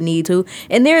felt the need to.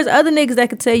 And there's other niggas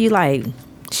that could tell you, like,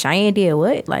 Cheyenne did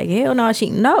what? Like, hell no,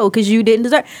 no, because you didn't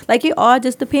deserve. Like, it all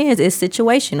just depends. It's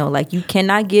situational. Like, you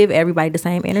cannot give everybody the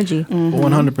same energy.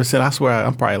 100%. I swear,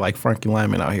 I'm probably like Frankie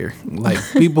Lyman out here. Like,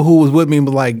 people who was with me,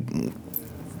 but like...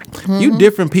 You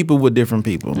different people with different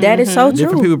people. That is so true.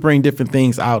 Different people bring different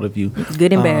things out of you,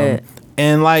 good and bad.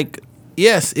 And like,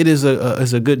 yes, it is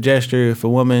a good gesture if a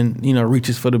woman, you know,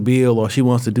 reaches for the bill or she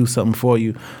wants to do something for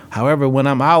you. However, when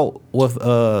I'm out with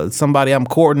somebody I'm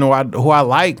courting or who I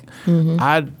like,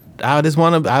 I just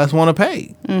want to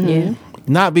pay. Yeah.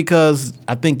 Not because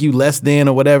I think you less than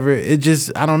or whatever. It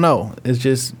just, I don't know. It's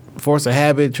just force of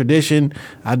habit, tradition.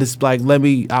 I just like,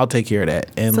 I'll take care of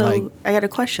that. And so, like, I got a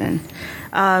question.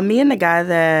 Me and the guy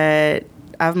that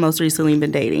I've most recently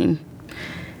been dating,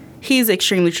 he's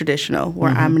extremely traditional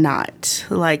where I'm not.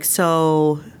 Like,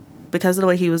 so because of the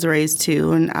way he was raised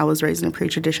too, and I was raised in a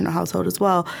pretty traditional household as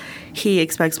well, he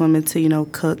expects women to, you know,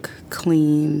 cook,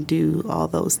 clean, do all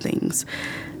those things.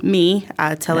 Me,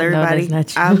 I tell everybody,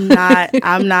 I'm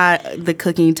not the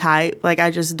cooking type. Like,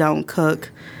 I just don't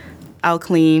cook. I'll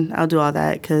clean. I'll do all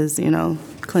that because, you know,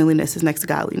 cleanliness is next to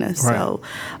godliness. Right. So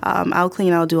I'll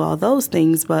clean. I'll do all those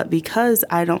things. But because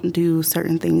I don't do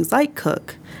certain things like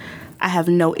cook, I have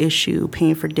no issue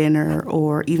paying for dinner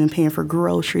or even paying for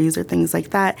groceries or things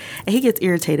like that. And he gets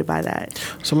irritated by that.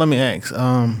 So let me ask,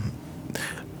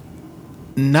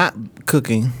 not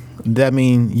cooking, that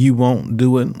mean you won't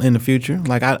do it in the future?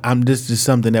 Like, I'm this is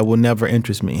something that will never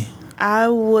interest me. I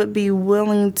would be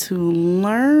willing to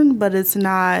learn, but it's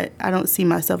not, I don't see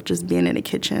myself just being in the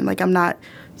kitchen. Like, I'm not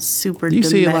super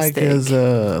domestic. You see it like as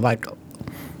like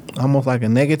almost like a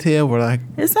negative or like?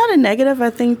 It's not a negative.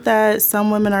 I think that some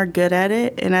women are good at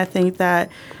it, and I think that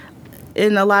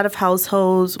in a lot of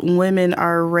households, women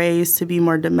are raised to be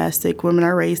more domestic. Women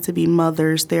are raised to be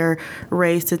mothers. They're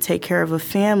raised to take care of a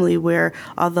family where,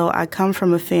 although I come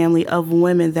from a family of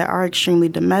women that are extremely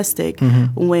domestic,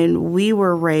 when we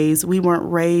were raised, we weren't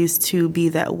raised to be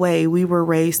that way. We were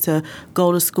raised to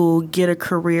go to school, get a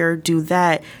career, do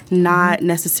that, not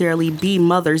necessarily be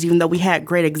mothers, even though we had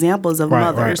great examples of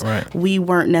mothers. Right. We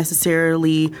weren't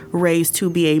necessarily raised to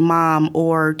be a mom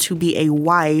or to be a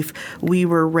wife. We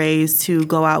were raised to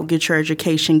go out, get your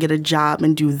education, get a job,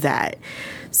 and do that.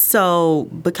 So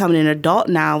becoming an adult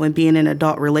now and being in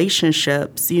adult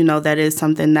relationships, you know, that is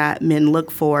something that men look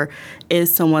for,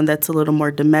 is someone that's a little more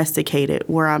domesticated,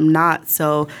 where I'm not.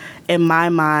 So in my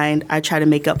mind, I try to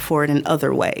make up for it in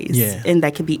other ways. Yeah. And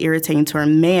that could be irritating to a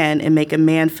man and make a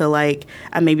man feel like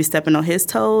I may be stepping on his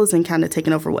toes and kind of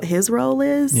taking over what his role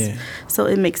is. Yeah. So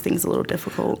it makes things a little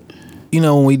difficult. You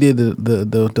know, when we did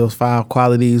those 5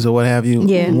 qualities or what have you,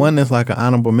 one that's like an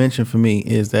honorable mention for me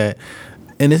is that,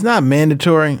 and it's not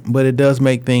mandatory, but it does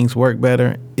make things work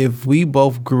better. If we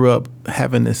both grew up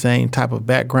having the same type of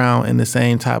background and the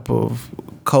same type of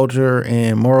culture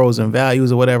and morals and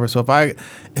values or whatever. So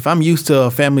if I'm used to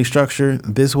a family structure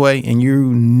this way and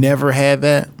you never had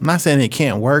that, I'm not saying it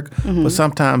can't work, but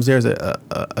sometimes there's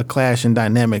a clash in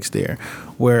dynamics there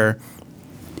where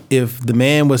if the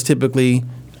man was typically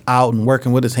out and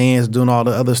working with his hands, doing all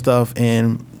the other stuff,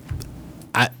 and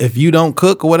if you don't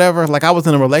cook or whatever, like I was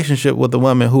in a relationship with a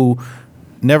woman who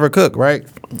never cooked, right?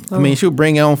 I mean, she would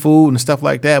bring her own food and stuff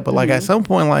like that, but like at some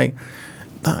point, like,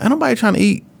 ain't nobody trying to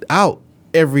eat out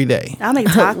every day. I'll make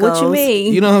tacos. What you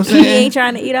mean? You know what I'm saying? He ain't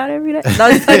trying to eat out every day.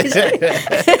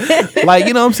 Like,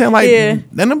 you know what I'm saying? Like,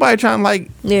 ain't nobody trying, like,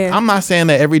 I'm not saying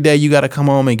that every day you got to come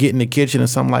home and get in the kitchen or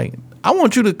something. Like, I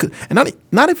want you to cook, and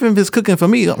not if it's cooking for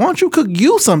me. I want you to cook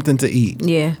you something to eat.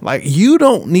 Yeah. Like, you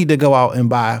don't need to go out and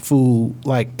buy food,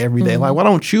 like, every day. Like, why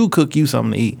don't you cook you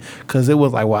something to eat? Because it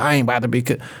was like, well, I ain't about to be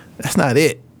cook. That's not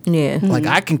it. Yeah. Like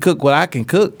I can cook what I can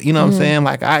cook. You know what I'm saying?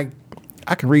 Like I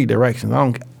can read directions.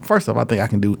 First off, I think I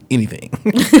can do anything.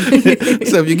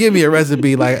 So if you give me a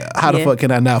recipe, like how the fuck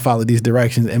can I not follow these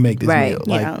directions and make this meal?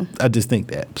 Like I just think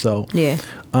that. So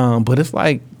but it's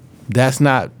like that's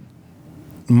not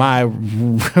my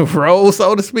role,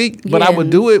 so to speak. But I would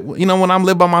do it. You know, when I'm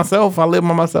live by myself, I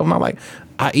like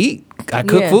I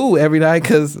cook food every night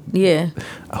because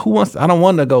who wants? I don't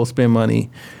want to go spend money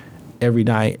every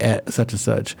night at such and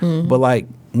such. But like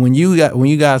when you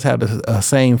guys have the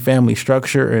same family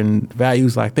structure and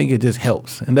values, I think it just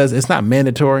helps. And it's not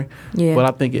mandatory, but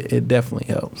I think it definitely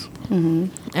helps.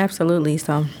 Absolutely.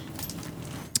 So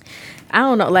I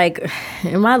don't know. Like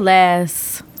in my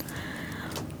last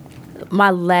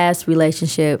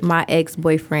relationship, my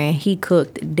ex-boyfriend, he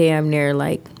cooked damn near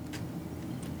like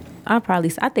I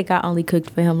think I only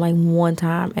cooked for him like one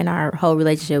time in our whole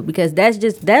relationship because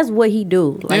that's what he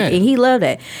do. Like and he loved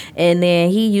that. And then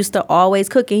he used to always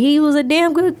cook and he was a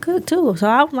damn good cook too. So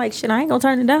I'm like, shit, I ain't gonna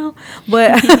turn it down.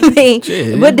 But I mean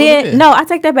but then no, I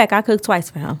take that back. I cooked twice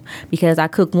for him because I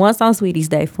cooked once on Sweetie's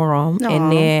Day for him. Aww.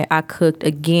 And then I cooked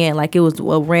again, like it was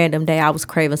a random day I was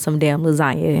craving some damn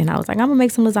lasagna and I was like, I'm gonna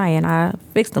make some lasagna and I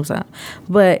fixed him some.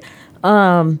 But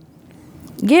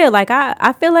like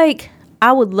I feel like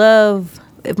I would love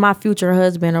if my future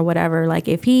husband or whatever, like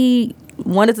if he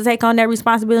wanted to take on that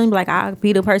responsibility, like I'll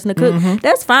be the person to cook,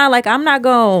 that's fine. Like I'm not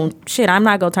gonna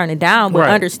turn it down, but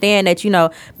understand that, you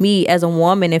know, me as a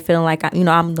woman and feeling like,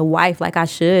 I'm the wife, like I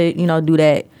should, do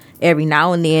that every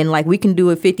now and then. Like we can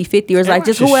do it 50-50 or it's like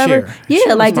just whoever.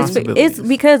 Share like it's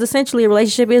because essentially a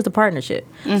relationship is a partnership.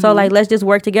 So like let's just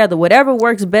work together. Whatever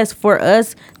works best for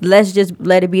us, let's just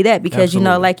let it be that because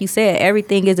like you said,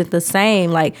 everything isn't the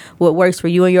same. Like what works for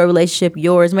you and your relationship,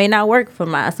 yours may not work for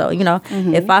mine. So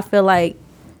if I feel like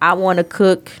I want to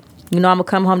cook, I'm gonna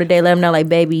come home today, let them know like,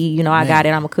 baby, I got it,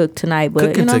 I'm gonna cook tonight.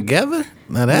 But cooking together,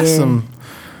 now that's some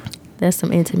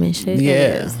intimate shit.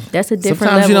 Yeah, that's a different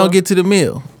Sometimes level. You don't get to the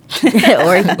meal.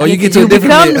 or you get to a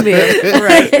different meal.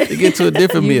 Right. You get to a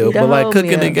different meal. But like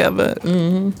cooking together,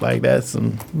 like that's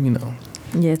some,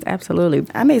 Yes, absolutely.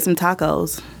 I made some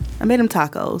tacos. I made them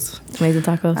tacos. Made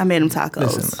some tacos? I made them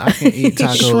tacos. Listen, I can eat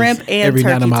tacos shrimp and every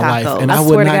turkey night of my tacos. life, and I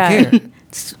would not care.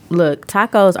 Look,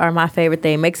 tacos are my favorite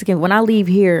thing. Mexican, when I leave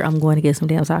here, I'm going to get some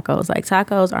damn tacos. Like,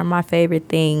 tacos are my favorite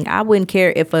thing. I wouldn't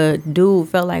care if a dude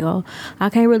felt like, oh, I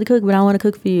can't really cook, but I want to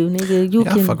cook for you. Nigga, you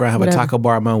can. I fuck around, have a taco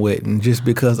bar in my wedding just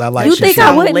because I like You think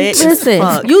I wouldn't?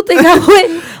 Listen, you think I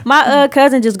wouldn't? My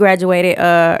cousin just graduated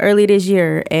early this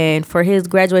year, and for his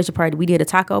graduation party, we did a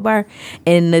taco bar.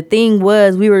 And the thing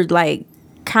was, we were like,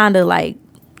 kind of like,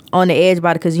 on the edge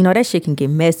about it because that shit can get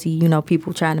messy,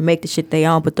 people trying to make the shit they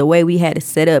own, but the way we had it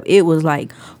set up, it was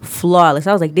like flawless.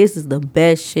 I was like, this is the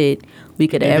best shit we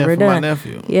could have ever done. My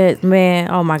nephew. Yes, man.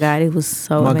 Oh my God, it was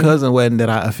so my amazing. cousin wedding that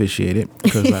I officiated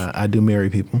because I do marry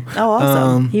people. Oh,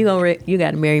 awesome. You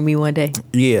got to marry me one day.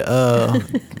 Yeah.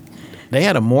 They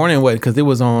had a morning wedding because it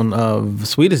was on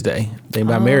Sweetest Day. They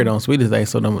got married on Sweetest Day,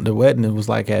 so the wedding was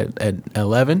like at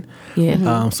 11.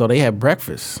 Yeah. So they had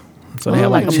breakfast. So they had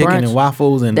like chicken brunch. And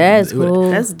waffles and that's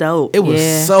cool. That's dope. It was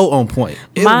so on point.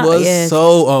 It was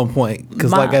so on point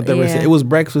because like at the it was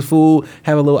breakfast food.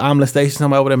 Have a little omelet station.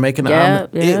 Somebody over there making the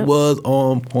omelet. It was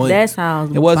on point. That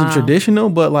sounds. It wasn't traditional,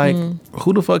 but like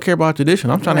who the fuck care about tradition?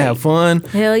 I'm trying to have fun.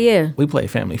 Hell yeah. We played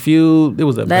Family Feud. It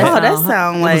was a that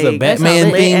sound like it was a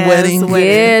Batman themed wedding.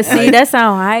 Yeah, see that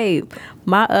sound hype.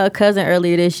 My cousin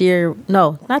earlier this year,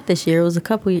 no, not this year, it was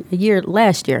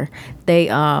last year, they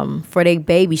for their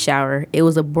baby shower, it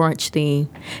was a brunch theme,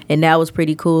 and that was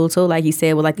pretty cool too. Like you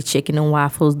said, with like the chicken and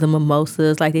waffles, the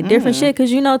mimosas, like the different shit,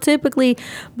 because typically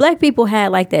black people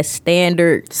had like that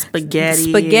standard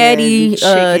spaghetti,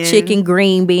 chicken,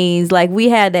 green beans. Like we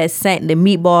had that the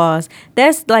meatballs.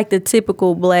 That's like the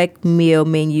typical black meal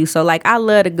menu. So like I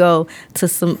love to go to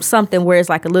something where it's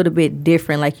like a little bit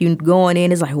different. Like you going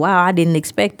in, it's like, wow, I didn't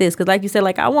expect this, because like you said,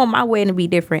 like I want my wedding to be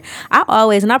different. I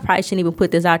probably shouldn't even put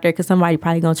this out there because somebody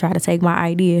probably gonna try to take my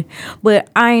idea, but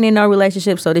I ain't in no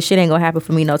relationship, so this shit ain't gonna happen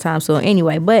for me no time soon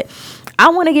anyway. But I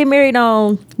want to get married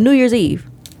on New Year's Eve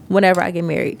whenever I get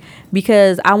married,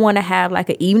 because I want to have like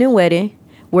an evening wedding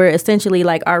where essentially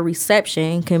like our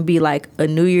reception can be like a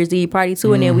New Year's Eve party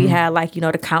too, and then we have like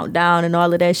the countdown and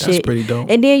all of that shit. That's pretty dope.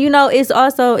 And then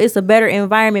it's a better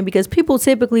environment because people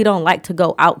typically don't like to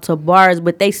go out to bars,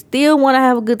 but they still want to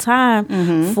have a good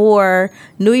time for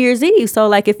New Year's Eve. So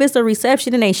like if it's a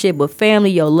reception and ain't shit but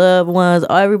family, your loved ones,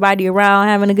 everybody around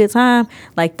having a good time,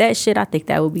 like that shit, I think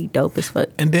that would be dope as fuck.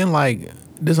 And then like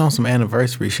this on some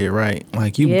anniversary shit, right?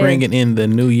 Like you bringing in the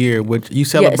new year, which you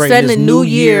celebrate this new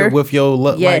year with your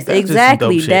love. Yes, like,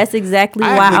 exactly. That's exactly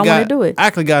why I want to do it. I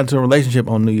actually got into a relationship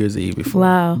on New Year's Eve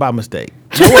before, by mistake.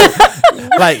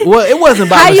 It wasn't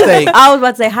by mistake. I was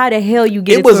about to say, how the hell you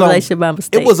get into a relationship by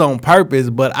mistake? It was on purpose,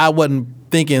 but I wasn't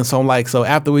thinking. So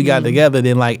after we got together,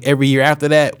 then like every year after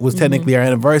that was technically our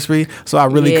anniversary. So I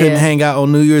really couldn't hang out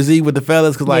on New Year's Eve with the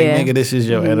fellas because nigga, this is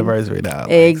your anniversary now.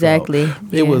 Like, exactly. So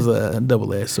it was a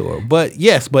double-edged sword. But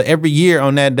every year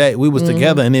on that day we was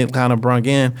together and it kind of brung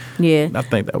in. Yeah, I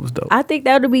think that was dope. I think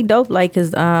that would be dope. Like,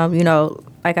 cause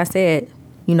like I said,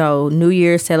 New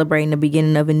Year, celebrating the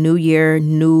beginning of a new year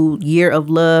of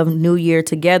love, new year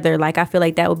together. Like, I feel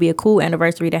like that would be a cool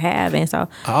anniversary to have. And so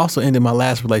I also ended my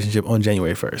last relationship on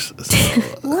January 1st. So,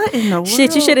 what in the world?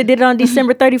 Shit, you should have did it on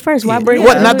December 31st. Why bring it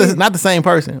up? Not the same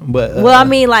person, but well, I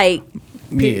mean, like,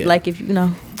 like if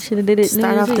should have did it.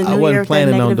 Start off the new I wasn't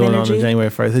planning on doing energy. it on January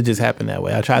 1st. It just happened that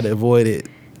way. I tried to avoid it.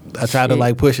 I tried to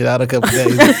like push it out a couple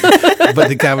days, but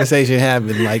the conversation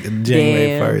happened like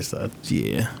January 1st. So,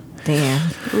 yeah. Damn.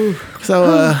 Oof.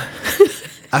 So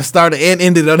I started and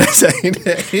ended on that same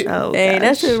day. Oh, hey,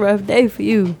 that's a rough day for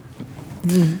you.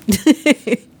 I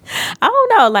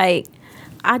don't know. Like,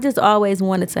 I just always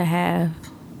wanted to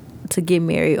get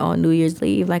married on New Year's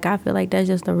Eve. Like, I feel like that's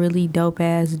just a really dope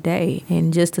ass day,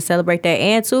 and just to celebrate that,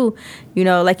 and too,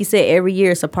 like you said, every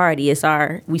year it's a party.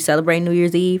 We celebrate New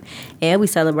Year's Eve, and we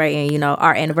celebrating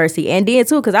our anniversary, and then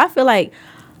too, because I feel like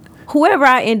whoever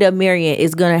I end up marrying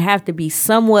is going to have to be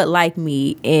somewhat like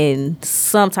me in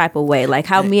some type of way. Like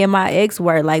how me and my ex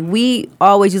were. Like, we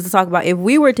always used to talk about if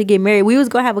we were to get married, we was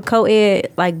going to have a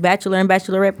co-ed, like, bachelor and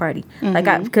bachelorette party. Mm-hmm.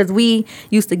 Like, because we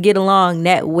used to get along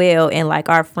that well, and, like,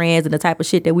 our friends and the type of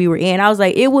shit that we were in. I was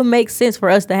like, it would make sense for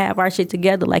us to have our shit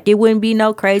together. Like, it wouldn't be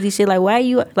no crazy shit. Like, why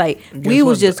you, like, we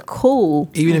was just cool.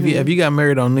 Even if you got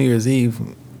married on New Year's Eve,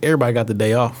 everybody got the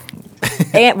day off.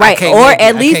 And, right, or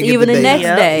at least even the next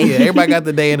day. Yeah, everybody got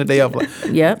the day and the day off. Like,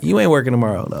 yep. You ain't working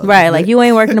tomorrow, though. Right, like, you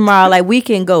ain't working tomorrow. Like, we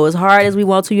can go as hard as we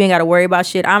want to. You ain't got to worry about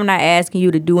shit. I'm not asking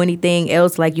you to do anything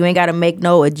else. Like, you ain't got to make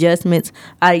no adjustments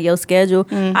out of your schedule.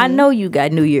 Mm-hmm. I know you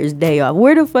got New Year's Day off.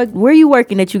 Where you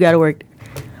working that you got to work?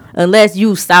 Unless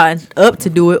you signed up to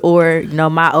do it, or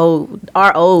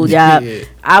our old job. Yeah.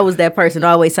 I was that person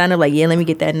always signed up like, let me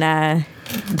get that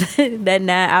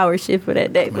 9-hour shift for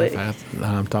that day. But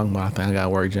I'm talking about, I think I got to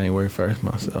work January 1st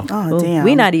myself. Oh, damn.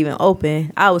 We not even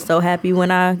open. I was so happy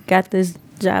when I got this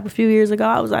job a few years ago.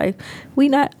 I was like, we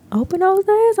not open those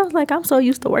days? I was like, I'm so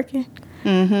used to working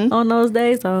on those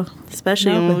days. So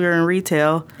especially when we were in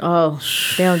retail. Oh,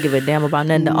 they don't give a damn about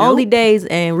nothing. The only days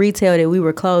in retail that we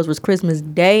were closed was Christmas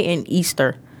Day and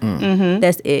Easter. Mm-hmm.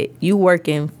 That's it. You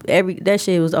working that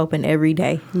shit was open every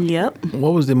day. Yep.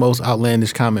 What was the most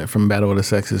outlandish comment from Battle of the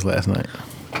Sexes last night?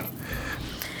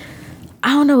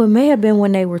 I don't know. It may have been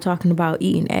when they were talking about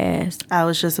eating ass. I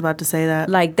was just about to say that.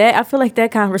 Like that, I feel like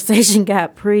that conversation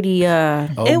got pretty.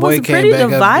 It was pretty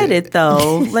divided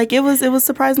though. Like it was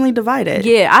surprisingly divided.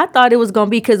 Yeah, I thought it was gonna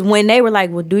be because when they were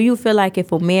like, "Well, do you feel like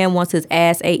if a man wants his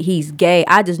ass ate, he's gay?"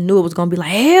 I just knew it was gonna be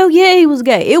like, "Hell yeah, he was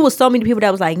gay." It was so many people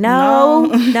that was like, "No."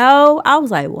 I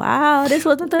was like, "Wow, this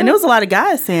wasn't the." And there was a lot of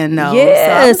guys saying no.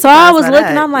 Yeah, so I was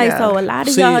looking. I'm like, so a lot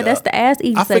of y'all, that's the ass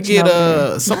eating section. I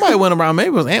forget. Somebody went around. Maybe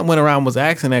it was Ant went around. Was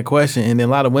asking that question, and then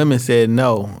a lot of women said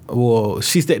no. Well,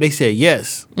 they said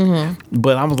yes,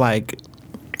 but I was like,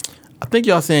 I think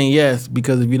y'all saying yes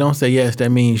because if you don't say yes,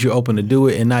 that means you're open to do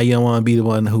it, and now you don't want to be the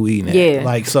one who eating it. Yeah,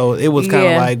 like so it was kind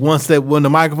of like when the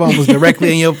microphone was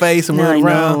directly in your face and went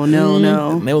around.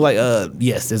 No. And they were like,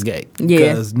 yes, it's gay. Yeah,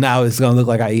 because now it's gonna look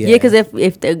like I eat. Yeah, because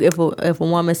if a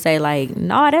woman say like,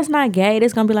 no, that's not gay,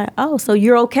 it's gonna be like, oh, so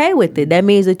you're okay with it? That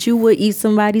means that you would eat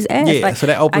somebody's ass. Yeah, like, so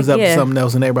that opens up to something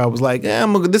else, and everybody was like,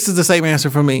 this is the same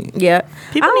answer for me. Yeah,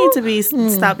 people need to be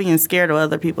stop being scared of what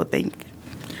other people think.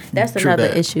 That's another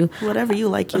issue. Whatever you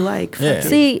like, you like. Yeah.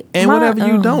 See, whatever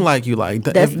you don't like, you like.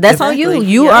 That's on you.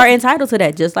 You are entitled to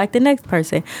that, just like the next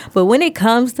person. But when it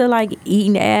comes to like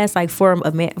eating ass, like for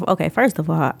a man, okay, first of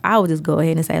all, I would just go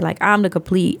ahead and say like I'm the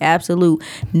complete, absolute,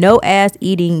 no ass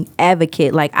eating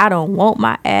advocate. Like I don't want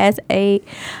my ass ate.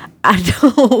 I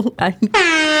don't like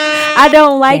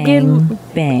getting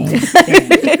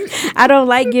I don't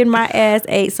like getting my ass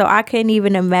ate, so I can't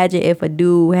even imagine if a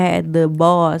dude had the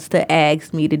balls to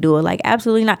ask me to do it. Like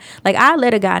absolutely not. Like I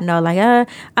let a guy know, like I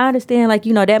understand, like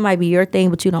that might be your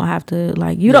thing, but you don't have to.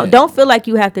 Like you don't feel like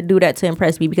you have to do that to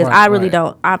impress me because I really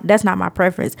don't. That's not my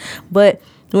preference, but.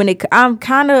 I'm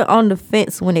kind of on the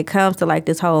fence when it comes to like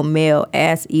this whole male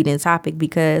ass eating topic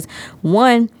because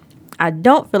one, I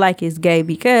don't feel like it's gay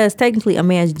because technically a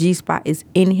man's G-spot is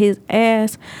in his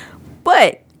ass,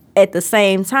 But at the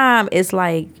same time, it's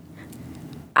like,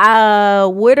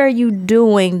 what are you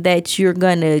doing that you're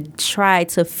gonna try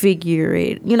to figure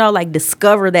it? You know, like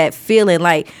discover that feeling.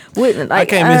 Like, I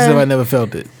can't miss it if I never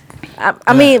felt it.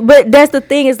 I mean, but that's the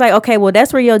thing. It's like, okay, well,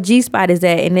 that's where your G spot is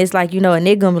at, and it's like, you know, and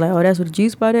they're gonna be like, oh, that's where the G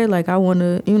spot is. Like, I want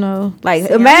to, you know, like,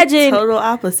 see, imagine total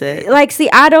opposite. Like, see,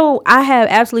 I have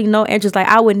absolutely no interest. Like,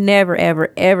 I would never,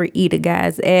 ever, ever eat a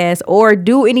guy's ass or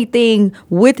do anything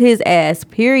with his ass.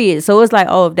 Period. So it's like,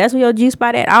 oh, if that's where your G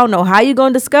spot at, I don't know how you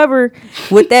gonna discover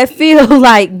what that feel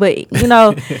like, but you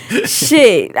know,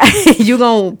 shit, you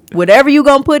gonna whatever you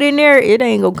gonna put in there, it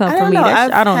ain't gonna come from me. I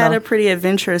don't know. I've had a pretty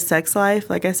adventurous sex life.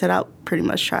 Like I said, I'll pretty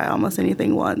much try almost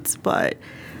anything once, but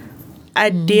I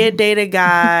did date a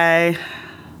guy,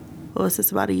 what was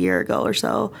this, about a year ago or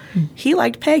so. He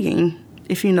liked pegging,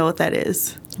 if you know what that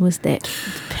is. What's that?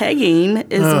 Pegging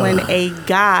is when a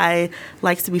guy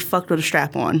likes to be fucked with a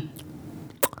strap on.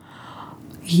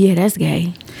 Yeah, that's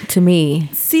gay to me.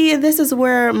 See, this is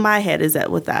where my head is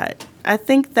at with that. I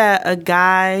think that a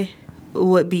guy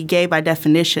would be gay by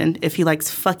definition if he likes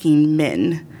fucking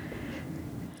men.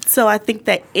 So I think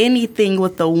that anything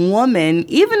with a woman,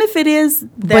 even if it is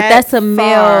that's a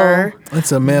male.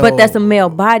 It's a male. But that's a male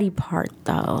body part,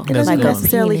 though. It doesn't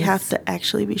necessarily have to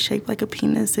actually be shaped like a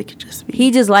penis. It could just be.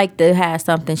 He just like to have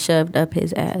something shoved up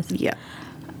his ass. Yeah.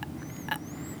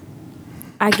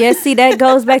 I guess, see, that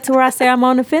goes back to where I say I'm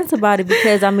on the fence about it,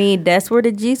 because, I mean, that's where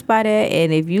the G spot at,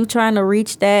 and if you trying to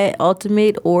reach that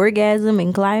ultimate orgasm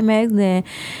and climax, then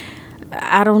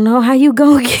I don't know how you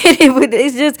gonna get it, but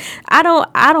it's just, I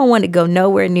don't want to go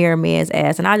nowhere near a man's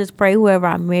ass, and I just pray whoever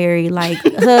I marry, like,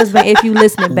 husband, if you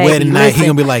listening, baby, wedding night, he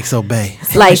gonna be like, so, babe.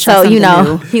 Like, so, you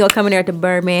know, he gonna come in there at the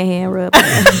Birdman hand rub.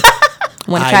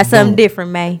 Want to try something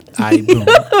different, man.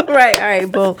 Right, all right,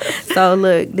 boom. So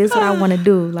look, this is what I want to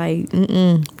do. Like,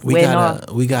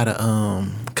 we gotta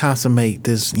consummate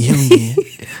this union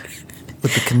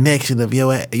with the connection of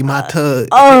my tug.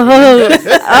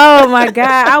 Oh my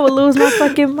God, I would lose my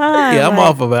fucking mind. Yeah, I'm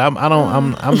off of it. I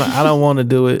don't want to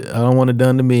do it. I don't want it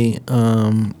done to me.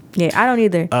 Yeah, I don't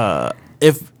either.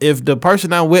 If the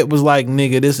person I'm with was like,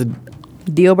 nigga, this a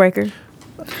deal breaker.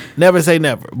 Never say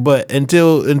never, but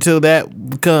until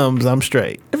that comes, I'm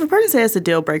straight. If a person says it's a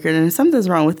deal breaker, then something's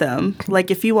wrong with them. Like,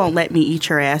 if you won't let me eat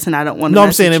your ass and I don't want to. No,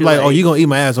 I'm saying it's like, oh, you gonna eat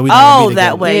my ass? Or we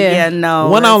that way, yeah, no.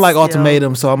 One, I don't like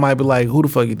ultimatum, so I might be like, who the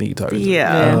fuck you think you talking to?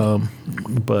 Yeah.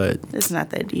 But it's not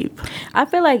that deep. I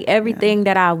feel like everything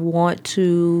that I want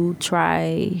to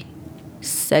try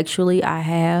sexually, I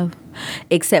have,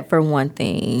 except for one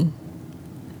thing.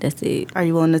 That's it. Are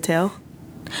you willing to tell?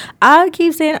 I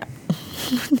keep saying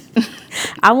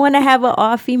I want to have an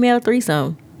all-female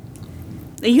threesome.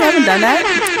 You haven't done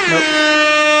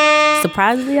that? Nope.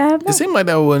 Surprisingly, I have not. It seemed like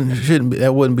that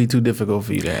wouldn't be too difficult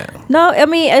for you to have. No, I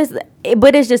mean,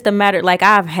 it's just a matter, like,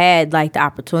 I've had, like, the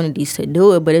opportunities to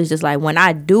do it, but it's just, like, when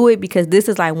I do it, because this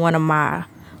is, like, one of my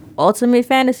ultimate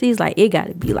fantasies, like, it got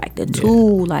to be, like, the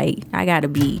two, like, I got to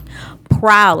be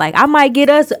proud. Like, I might get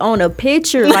us on a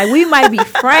picture. Like, we might be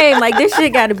framed. Like, this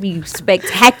shit got to be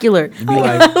spectacular. Be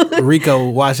like Rico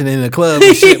watching it in the club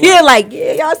and shit. Yeah, like,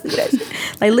 yeah, y'all see that shit.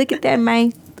 Like, look at that,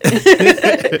 man.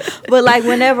 But, like,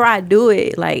 whenever I do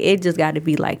it, like, it just got to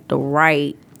be, like, the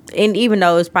right. And even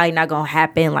though it's probably not going to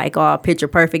happen, like, all picture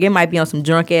perfect, it might be on some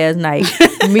drunk ass night.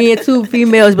 Me and two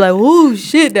females be like, ooh,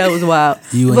 shit, that was wild.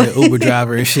 You and your Uber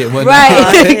driver and shit.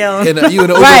 Right. You in the Uber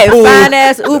pool. Fine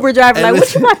ass Uber driver. Like,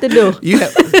 what you about to do? You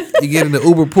get in the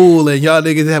Uber pool and y'all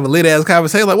niggas have a lit ass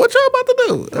conversation. Like, what y'all about to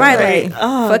do? Right. Like,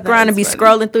 fuck around and be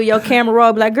scrolling through your camera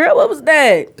roll. Be like, girl, what was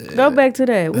that? Go back to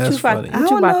that. What you about to do? I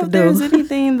don't know if there's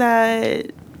anything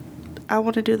that I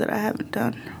want to do that I haven't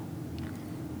done.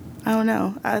 I don't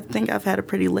know. I think I've had a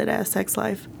pretty lit ass sex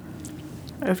life.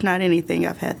 If not anything,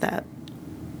 I've had that.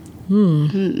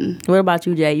 What about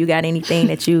you, Jay? You got anything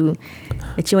that you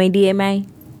ain't did,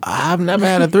 man? I've never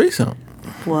had a threesome.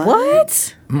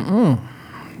 What? I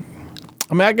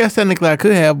mean, I guess technically I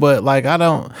could have, but like I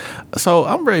don't. So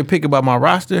I'm very picky about my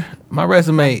roster. My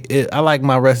resume, I like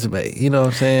my resume. You know what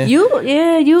I'm saying?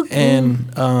 You.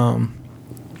 And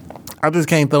I just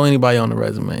can't throw anybody on the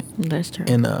resume. That's true.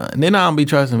 And then I don't be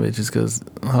trusting bitches because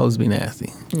hoes be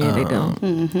nasty. Yeah, they don't.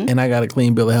 And I got a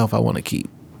clean bill of health I want to keep.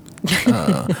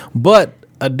 But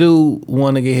I do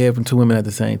want to get head from two women at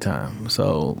the same time.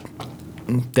 So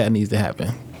that needs to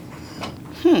happen.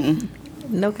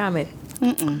 No comment.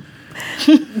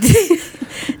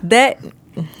 That,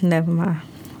 never mind.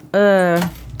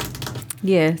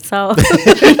 Yeah, so.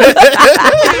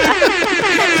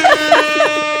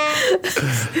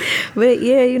 But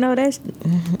yeah, you know, it's,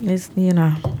 you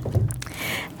know,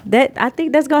 I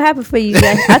think that's gonna happen for you.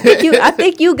 I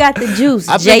think you got the juice.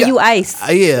 J.U. Ice.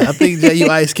 Yeah, I think J.U.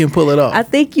 Ice can pull it off. I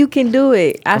think you can do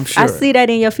it. I'm sure. I see that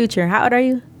in your future. How old are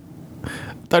you?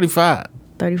 35.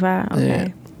 35. Okay. Yeah.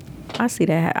 I see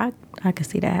that. I can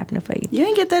see that happening for you. You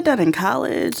didn't get that done in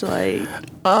college, like.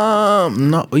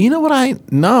 No. You know what? I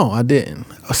didn't.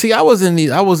 See, I was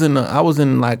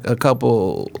in like a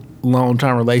couple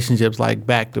long-term relationships, like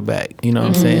back to back. You know what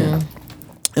I'm saying?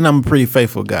 And I'm a pretty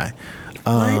faithful guy.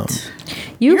 What?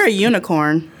 You're a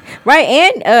unicorn. Right,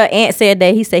 and Ant said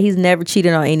that he said he's never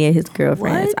cheated on any of his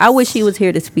girlfriends. What? I wish he was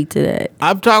here to speak to that.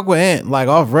 I've talked with Ant like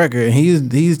off record, and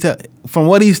he's from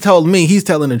what he's told me, he's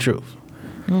telling the truth.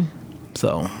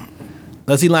 So,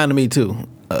 unless he lying to me too.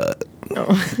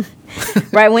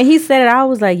 Right, when he said it, I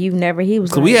was like, "You've never." He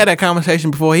was. So we had that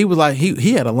conversation before. He was like,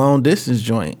 he had a long distance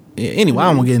joint. Yeah, anyway, I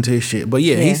don't want to get into his shit, but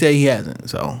yeah, he said he hasn't.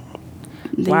 So.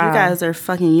 Then you guys are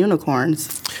fucking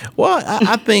unicorns. Well,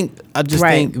 I think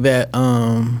that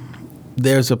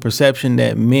there's a perception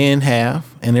that men have,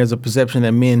 and there's a perception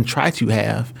that men try to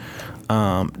have.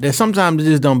 That sometimes it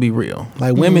just don't be real.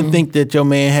 Like women think that your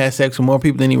man had sex with more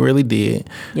people than he really did.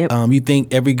 Yep. You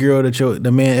think every girl that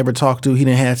the man ever talked to, he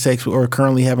didn't have sex with or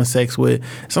currently having sex with.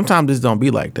 Sometimes this don't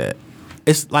be like that.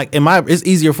 It's like it's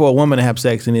easier for a woman to have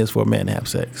sex than it is for a man to have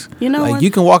sex. You know, like what? You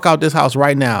can walk out this house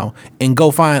right now and go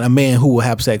find a man who will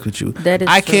have sex with you. That is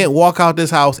I true. can't walk out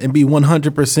this house and be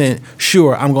 100%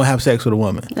 sure I'm gonna have sex with a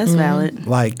woman. That's valid.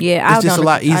 Like, Yeah, it's just a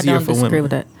lot easier for women. I don't disagree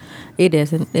with that. It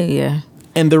isn't. Yeah.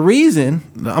 And the reason,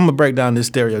 I'm gonna break down this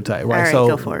stereotype, right? All right, so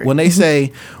go for it. when they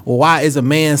say, well, why is a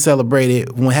man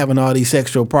celebrated when having all these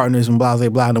sexual partners and blah, blah,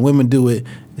 blah, and the women do it,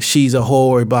 she's a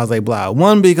whore, blah, blah, blah.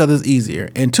 One, because it's easier.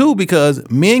 And two, because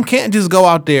men can't just go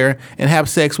out there and have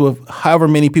sex with however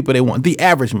many people they want, the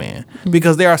average man.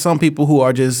 Because there are some people who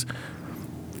are just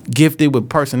gifted with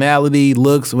personality,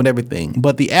 looks, and everything.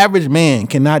 But the average man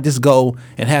cannot just go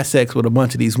and have sex with a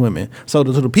bunch of these women. So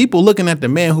to the people looking at the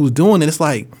man who's doing it, it's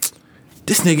like,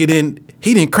 this nigga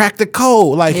didn't crack the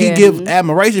code. Like, he give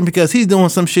admiration because he's doing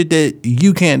some shit that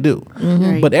you can't do.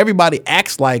 Right. But everybody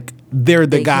acts like they're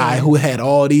the guy who had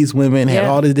all these women, had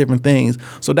all these different things.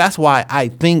 So that's why I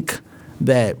think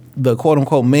that the quote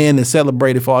unquote man is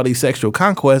celebrated for all these sexual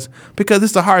conquests, because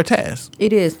it's a hard task.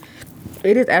 It is.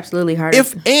 It is absolutely hard.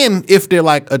 If they're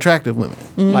like attractive women,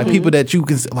 like people that you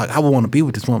can like, I would want to be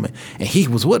with this woman, and he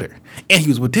was with her, and he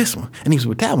was with this one, and he was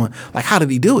with that one. Like, how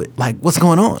did he do it? Like, what's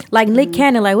going on? Like Nick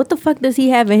Cannon, like what the fuck does he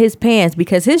have in his pants?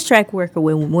 Because his track record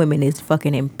with women is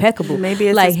fucking impeccable. Maybe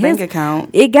it's like his bank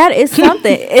account. It's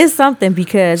something. It's something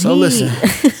because listen,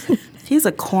 he's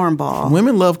a cornball.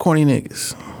 women love corny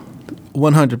niggas,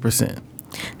 100%.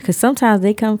 Because sometimes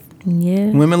they come. Yeah.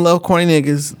 Women love corny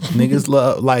niggas. Niggas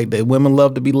love, like, that. Women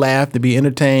love to be laughed, to be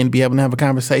entertained, be able to have a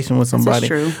conversation with somebody.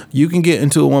 That's true. You can get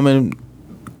into a woman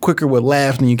quicker with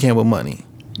laughs than you can with money.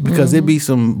 Because it be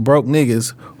some broke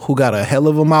niggas who got a hell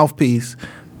of a mouthpiece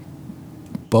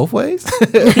both ways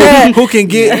who can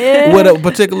get with a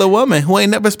particular woman who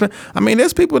ain't never spent. I mean,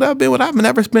 there's people that I've been with I've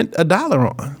never spent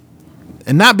 $1 on.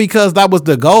 And not because that was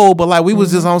the goal, but like we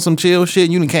was just on some chill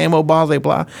shit. You done came over, blah, blah,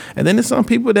 blah. And then there's some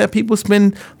people that people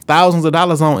spend thousands of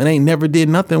dollars on and ain't never did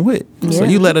nothing with. Yeah. So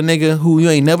you let a nigga who you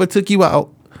ain't never took you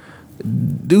out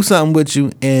do something with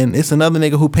you, and it's another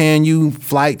nigga who paying you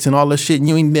flights and all this shit, and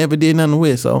you ain't never did nothing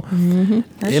with. So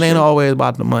it ain't always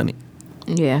about the money.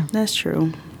 Yeah, that's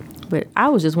true. But I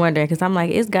was just wondering, because I'm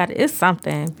like, it's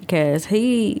something, because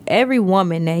every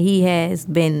woman that he has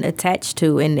been attached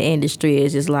to in the industry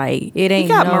is just like, it ain't. He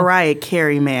got Mariah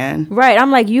Carey, man. Right.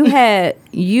 I'm like, you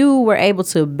were able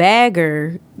to bag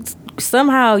her.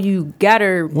 Somehow you got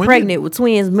her pregnant with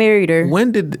twins, married her.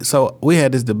 So we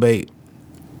had this debate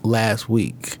last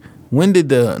week. When did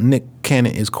the Nick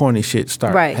Cannon is corny shit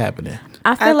start happening?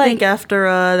 I think after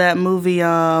that movie,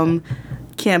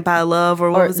 Can't Buy Love, or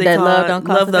what was it called? Love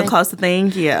Don't Cost a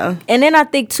Thing. Yeah. And then I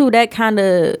think too that kind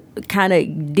of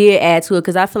did add to it,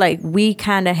 because I feel like we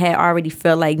kind of had already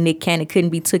felt like Nick Cannon couldn't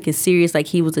be taken serious, like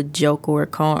he was a joke or a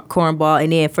cornball,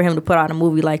 and then for him to put out a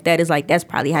movie like that is like, that's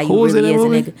probably how you really is a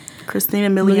nigga. Christina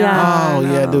Milian. Oh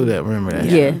yeah, I do that. Remember that?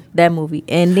 Yeah, that movie.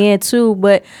 And then too,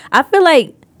 but I feel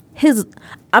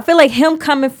like him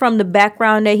coming from the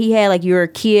background that he had, like you're a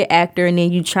kid actor and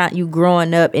then you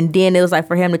growing up, and then it was like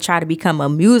for him to try to become a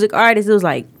music artist, it was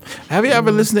like. Have you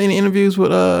ever listened to any interviews with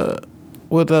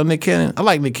Nick Cannon? I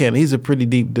like Nick Cannon. He's a pretty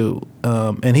deep dude,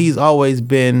 and he's always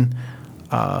been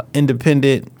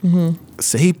independent.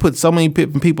 So he put so many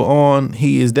people on.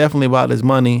 He is definitely about his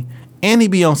money, and he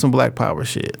be on some Black Power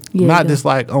shit, not just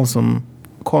like on some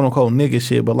quote unquote nigga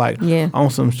shit, but like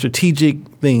on some strategic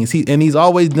things. He's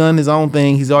always done his own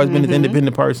thing. He's always been an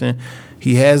independent person.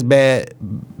 He has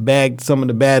bagged some of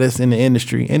the baddest in the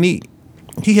industry, and he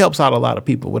helps out a lot of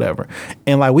people, whatever.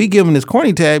 And like we give him this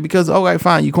corny tag because okay,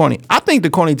 fine, you corny. I think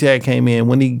the corny tag came in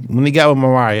when he got with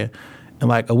Mariah, and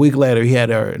like a week later he had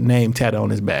her name tattooed on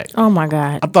his back. Oh my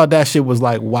God! I thought that shit was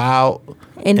like wild.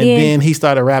 And then he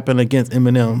started rapping against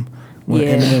Eminem. When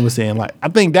Eminem was saying, like, I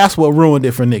think that's what ruined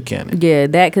it for Nick Cannon. Yeah,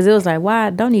 that, because it was like,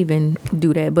 why? Don't even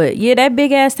do that. But yeah, that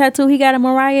big ass tattoo he got of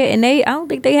Mariah, and I don't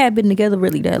think they had been together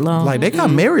really that long. Like, they got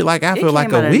married like after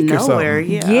like a week or something.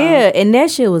 Yeah, and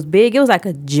that shit was big. It was like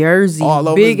a jersey,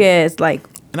 big ass, like.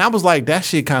 And I was like, that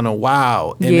shit kind of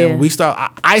wild. And then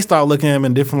I started looking at him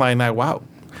in different light, like, wow.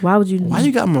 Why would you? Why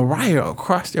you got Mariah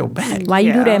across your back? Why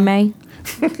you do that, man?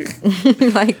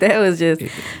 Like, that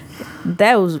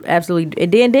was absolutely.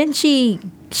 And then didn't she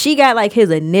got like his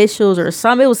initials or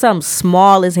something? It was something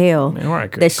small as hell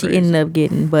that she ended up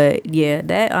getting. But yeah,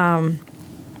 that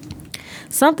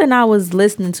something I was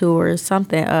listening to or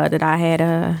something that I had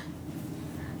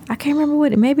I can't remember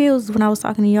what it. Maybe it was when I was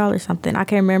talking to y'all or something. I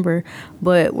can't remember,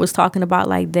 but was talking about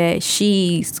like that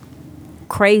she's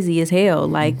crazy as hell,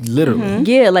 like literally.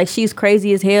 Yeah, like she's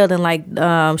crazy as hell. And like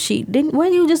she didn't.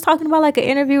 When you just talking about like an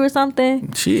interview or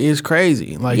something? She is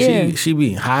crazy. Like she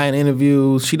be high in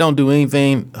interviews. She don't do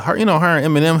anything. Her and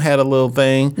Eminem had a little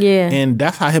thing. Yeah, and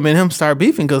that's how him and him started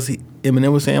beefing because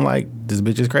Eminem was saying like this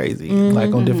bitch is crazy,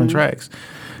 like on different tracks.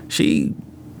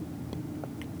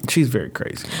 She's very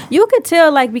crazy. You could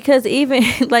tell, like, because even,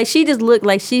 like, she just looked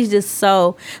like she's just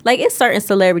so, like, it's certain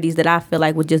celebrities that I feel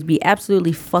like would just be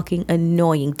absolutely fucking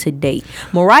annoying to date.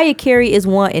 Mariah Carey is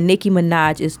one and Nicki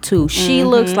Minaj is two. She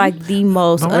looks like the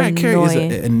most Mariah annoying. Carey is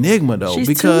an enigma, though. She's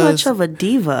because, too much of a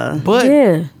diva.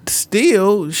 But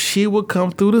still, she would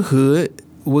come through the hood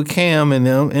with Cam and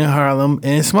them in Harlem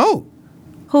and smoke.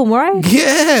 Who, Mariah?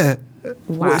 Yeah.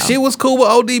 Wow. She was cool with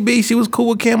ODB. She was cool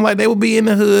with Cam. Like, they would be in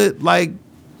the hood, like,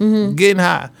 getting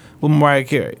high with Mariah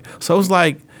Carey. So it's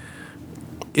like,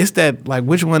 it's that, like,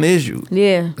 which one is you?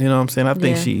 Yeah. You know what I'm saying? I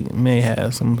think she may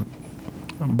have some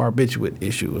barbiturate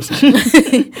issue or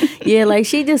something. Yeah, like,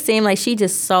 she just seemed like she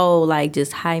just so, like,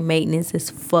 just high maintenance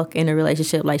as fuck in a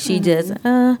relationship. Like, she just,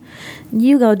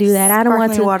 you go do that. I don't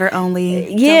want to. Sparkling water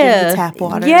only. Yeah. Don't tap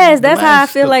water. Yes, that's how I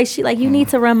feel like she, like, you need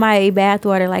to run my bath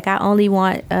water. Like, I only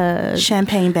want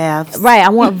champagne baths. Right, I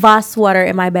want Voss water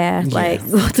in my bath. Like,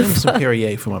 what the fuck? Some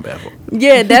Perrier for my bath water.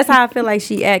 Yeah, that's how I feel like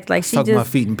she acts. Like, she Tuck just my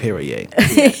feet in Perrier.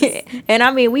 And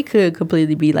I mean, we could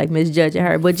completely be like misjudging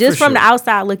her, but just from the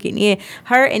outside looking in,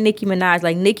 her and Nicki Minaj,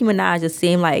 like, Nicki Minaj just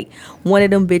seemed like one of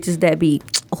them bitches that be,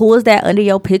 who was that under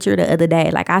your picture the other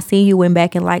day? Like, I seen you went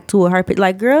back and like two of her pictures.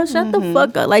 Like, girl, shut the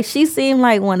fuck up. Like, she seemed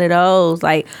like one of those.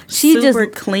 Like, she super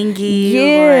just clingy.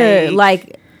 Yeah,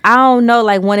 like I don't know,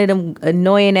 like one of them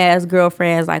annoying ass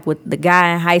girlfriends, like with the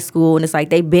guy in high school, and it's like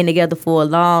they've been together for a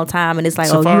long time, and it's like,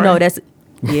 Safari. oh, you know, that's.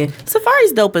 Yeah,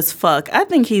 Safari's dope as fuck. I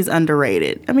think he's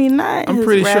underrated. I mean, I'm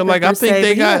pretty sure. Like, I think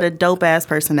they got a dope ass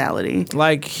personality.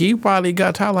 Like, he probably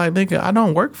got tired. Like, nigga, I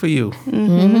don't work for you.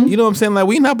 Mm-hmm. You know what I'm saying? Like,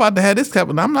 we not about to have this type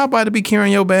of. I'm not about to be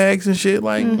carrying your bags and shit.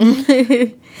 Like,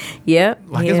 yeah.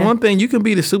 Like, it's one thing you can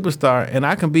be the superstar, and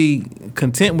I can be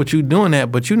content with you doing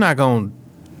that, but you're not gonna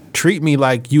treat me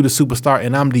like you the superstar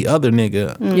and I'm the other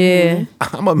nigga. Yeah.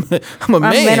 I'm a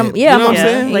man. Yeah, you know what I'm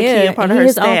saying? Like, he a part of her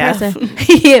staff.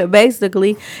 Yeah,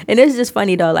 basically. And it's just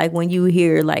funny though, like when you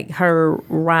hear like her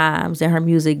rhymes and her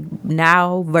music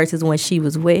now versus when she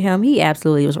was with him, he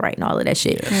absolutely was writing all of that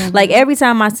shit. Yeah. Like every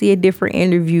time I see a different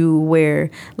interview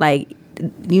where like,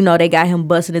 you know, they got him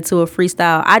busting into a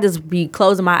freestyle, I just be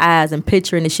closing my eyes and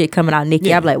picturing the shit coming out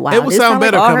Nicki. I'm like, wow, it would sound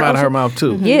better come out of her mouth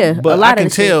too. Yeah, but a lot I can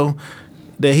of tell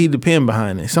that he depend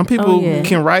behind it. Some people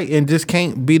can write and just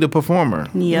can't be the performer.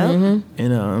 Yeah. Mm-hmm.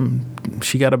 And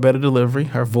she got a better delivery.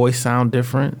 Her voice sound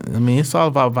different. I mean, it's all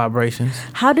about vibrations.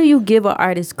 How do you give an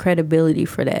artist credibility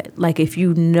for that? Like, if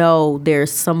you know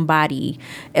there's somebody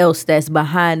else that's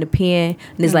behind the pen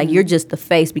and it's like, you're just the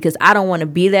face, because I don't want to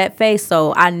be that face.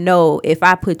 So I know if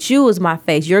I put you as my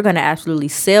face, you're going to absolutely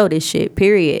sell this shit,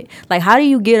 period. Like, how do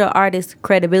you get an artist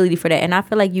credibility for that? And I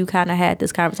feel like you kind of had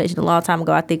this conversation a long time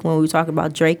ago, I think, when we were talking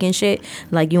about Drake and shit,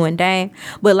 like you and Dame.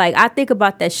 But like, I think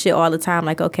about that shit all the time.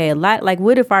 Like, okay, a lot, like,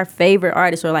 what if our favorite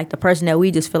artist or like the person that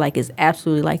we just feel like is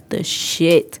absolutely like the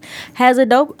shit has a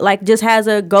dope, like just has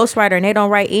a ghostwriter and they don't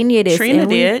write any of this? Trina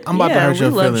did. I'm about to hurt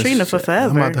your feelings. We love Trina for forever.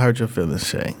 I'm about to hurt your feelings,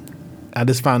 Shay. I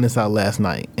just found this out last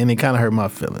night and it kind of hurt my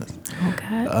feelings. Oh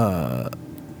God.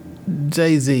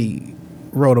 Jay-Z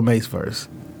wrote a Mace verse.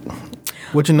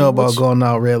 What you know about going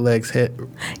out Redlegs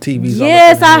TVs?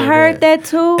 Yes, I heard that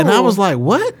too. And I was like,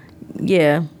 what?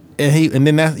 Yeah. And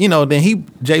then that, then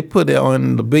Jay put it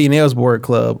on the Billionaires Board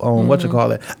Club on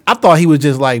I thought he was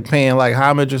just like paying like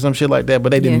homage or some shit like that,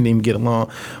 but they didn't even get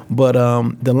along. But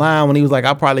the line when he was like,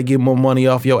 "I'll probably get more money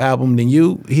off your album than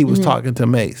you," he was talking to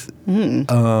Mace.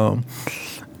 And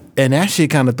that shit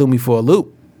kind of threw me for a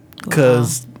loop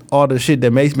because all the shit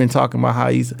that Mace been talking about how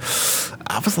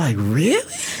I was like, really?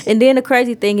 And then the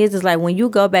crazy thing is like when you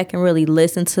go back and really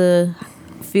listen to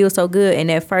Feel So Good in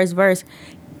that first verse,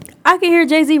 I can hear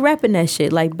Jay-Z rapping that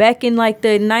shit. Like back in like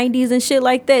the 90s and shit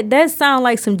like that. That sound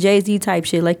like some Jay-Z type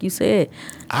shit, like you said.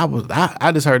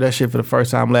 I just heard that shit for the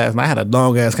first time last night. I had a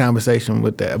long ass conversation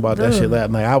about that shit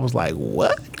last night. I was like,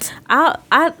 what?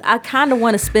 I kind of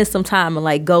want to spend some time and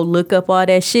like go look up all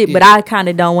that shit, but I kind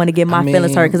of don't want to get my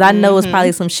feelings hurt because I know it's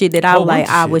probably some shit that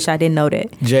I wish I didn't know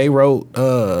that. Jay wrote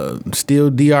Still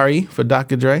DRE for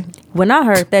Dr. Dre. When I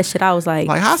heard that shit, I was like,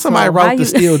 how somebody wrote the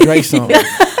Still Dre song?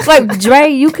 Like, Dre,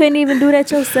 you couldn't even do that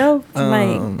yourself?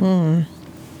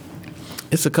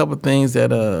 It's a couple things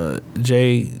that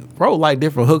Jay wrote, like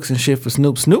different hooks and shit for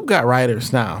Snoop. Snoop got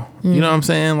writers now. You know what I'm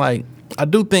saying? Like, I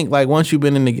do think, like, once you've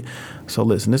been in the... So,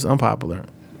 listen, this is unpopular.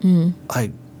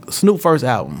 Like, Snoop's first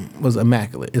album was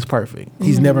immaculate. It's perfect.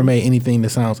 He's never made anything that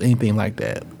sounds anything like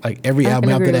that. Like, every album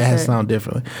after that has sound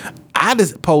differently. I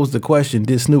just posed the question,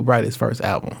 did Snoop write his first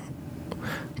album?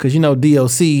 Because,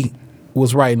 DOC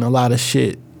was writing a lot of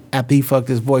shit after he fucked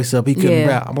his voice up. He couldn't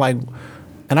rap. I'm like...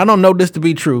 And I don't know this to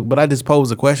be true, but I just posed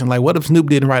the question, like, what if Snoop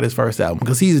didn't write his first album?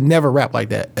 Because he's never rapped like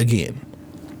that again.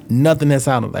 Nothing that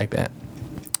sounded like that.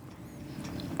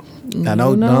 Now,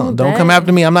 don't come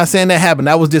after me. I'm not saying that happened.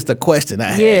 That was just a question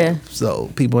I had.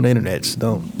 So people on the internet just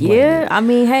don't. Yeah, I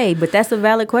mean, hey, but that's a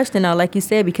valid question, though, like you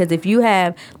said, because if you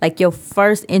have, like, your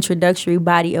first introductory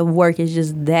body of work is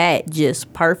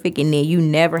just perfect, and then you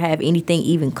never have anything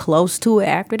even close to it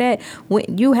after that,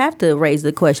 you have to raise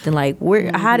the question, like,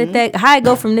 how it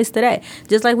go from this to that?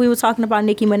 Just like we were talking about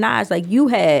Nicki Minaj, like, you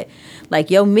had,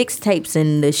 like, your mixtapes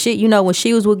and the shit, when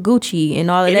she was with Gucci and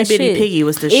all of that shit. Itty Bitty Piggy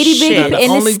was the Itty shit. Bitty,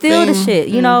 and it's still the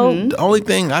shit, The only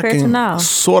thing I can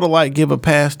sort of like give a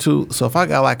pass to, so if I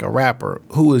got like a rapper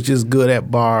who is just good at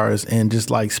bars and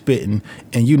just like spitting,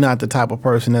 and you're not the type of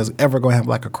person that's ever going to have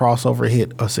like a crossover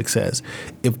hit or success,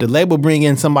 if the label bring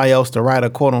in somebody else to write a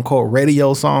quote unquote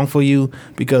radio song for you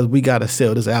because we got to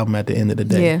sell this album at the end of the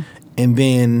day, and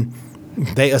then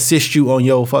they assist you on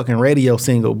your fucking radio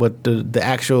single, but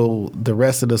the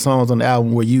rest of the songs on the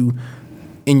album where you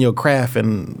in your craft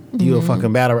and you a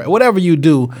fucking battle rapper, whatever you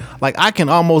do, like I can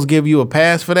almost give you a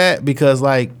pass for that because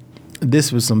like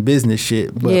this was some business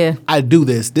shit, but I do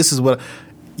this. This is what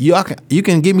you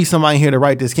can give me somebody here to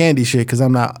write this candy shit because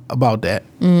I'm not about that.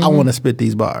 I want to spit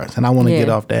these bars and I want to get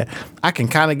off that. I can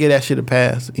kind of get that shit a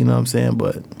pass, you know what I'm saying?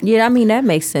 But yeah, I mean that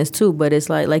makes sense too. But it's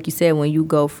like you said, when you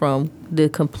go from the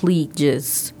complete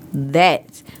just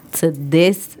that to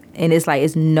this, and it's like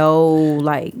it's no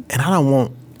like. And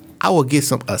I will get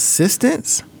some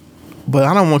assistance, but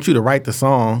I don't want you to write the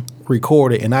song,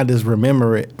 record it, and I just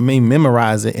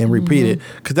memorize it and repeat it.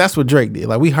 Because that's what Drake did.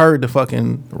 Like, we heard the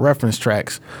fucking reference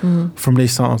tracks from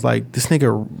these songs. Like, this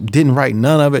nigga didn't write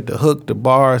none of it, the hook, the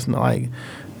bars, and like,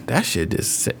 that shit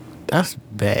that's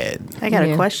bad. I got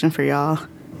a question for y'all.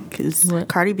 Because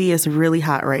Cardi B is really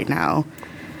hot right now.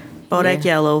 Bodak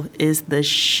Yellow is the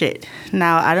shit.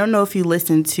 Now, I don't know if you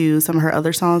listened to some of her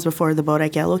other songs before the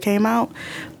Bodak Yellow came out,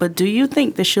 but do you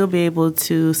think that she'll be able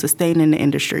to sustain in the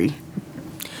industry?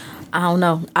 I don't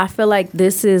know. I feel like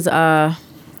this is,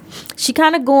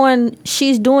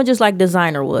 she's doing just like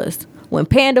Designer was. When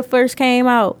Panda first came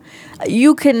out,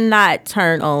 you could not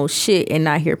turn on shit and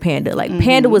not hear Panda. Like,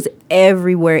 Panda was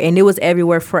everywhere, and it was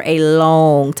everywhere for a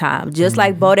long time. Just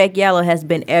like Bodak Yellow has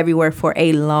been everywhere for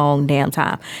a long damn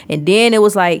time. And then it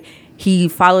was like, he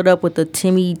followed up with the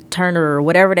Timmy Turner or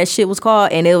whatever that shit was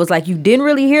called, and it was like you didn't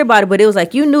really hear about it, but it was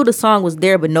like you knew the song was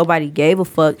there, but nobody gave a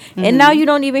fuck. And now you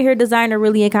don't even hear Designer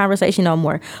really in conversation no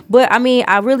more. But I mean,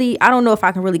 I don't know if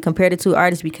I can really compare the two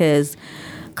artists because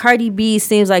Cardi B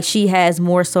seems like she has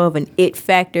more so of an it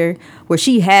factor where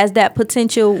she has that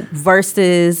potential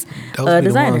versus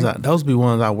Designer. Those be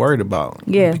ones I worried about.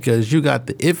 Yeah. Because you got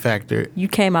the it factor. You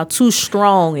came out too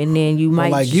strong and then you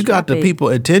might like you got the people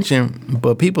attention,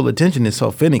 but people attention is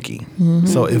so finicky.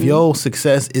 So if your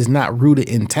success is not rooted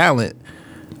in talent,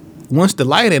 once the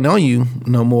light ain't on you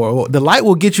no more, the light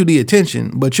will get you the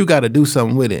attention, but you got to do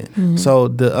something with it. So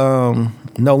the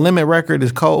No Limit record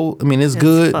is cold. I mean, it's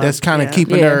good. That's kind of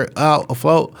keeping her out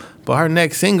afloat. But her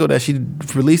next single that she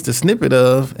released a snippet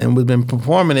of and we've been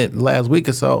performing it last week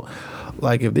or so,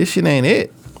 like if this shit ain't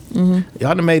it,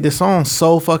 y'all done made this song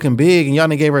so fucking big and y'all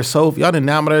done gave her y'all done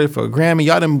nominated for a Grammy,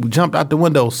 y'all done jumped out the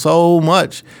window so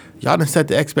much. y'all done set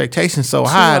the expectations so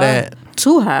high that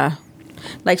too high.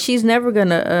 Like she's never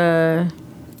gonna.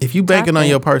 If you banking on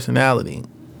your personality,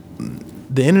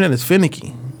 the internet is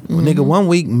finicky. Nigga, 1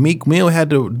 week Meek Mill had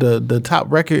the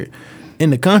top record in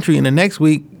the country, and the next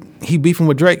week he beefing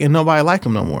with Drake and nobody liked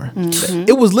him no more.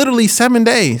 It was literally 7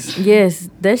 days. Yes,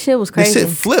 that shit was crazy. That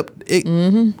shit flipped.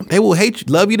 They will hate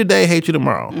you, love you today, hate you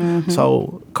tomorrow.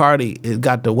 So Cardi has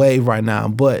got the wave right now,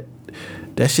 but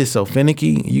that shit's so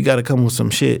finicky. You got to come with some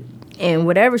shit. And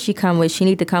whatever she come with, she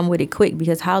need to come with it quick,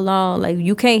 because how long? Like,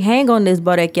 you can't hang on this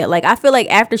Bodak yet. Like, I feel like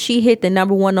after she hit the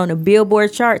 #1 on the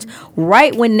Billboard charts,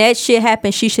 right when that shit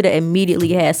happened, she should have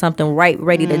immediately had something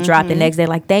ready to drop the next day.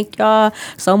 Like, thank y'all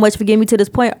so much for getting me to this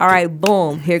point. All right,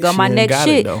 boom, here go my next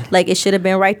shit. Like, it should have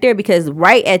been right there, because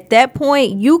right at that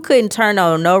point, you couldn't turn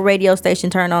on no radio station,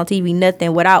 turn on TV,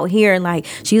 nothing without hearing like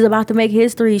she's about to make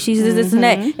history. She's this and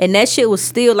that, and that shit was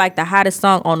still like the hottest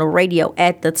song on the radio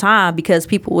at the time, because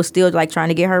people were still like trying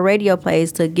to get her radio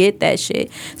plays to get that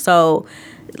shit. So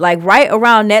like right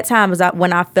around that time is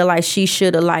when I feel like she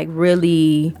should have like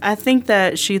really. I think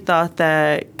that she thought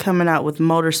that coming out with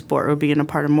Motorsport or being a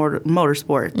part of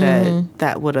Motorsport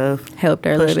that would have helped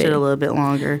her pushed it a little bit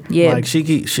longer. Yeah, like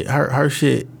her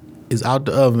shit is out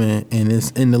the oven and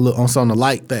it's in the on the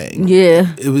light thing.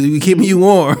 Yeah, it was keeping you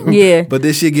warm. Yeah, but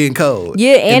this shit getting cold.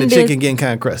 Yeah, and the chicken getting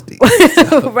kind of crusty.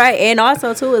 Right, and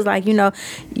also too is like, you know,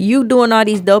 you doing all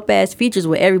these dope ass features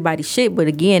with everybody's shit, but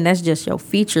again, that's just your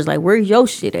features. Like, where's your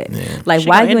shit at? Yeah. Like, she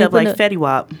why you end up like Fetty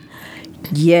Wap?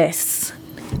 Yes,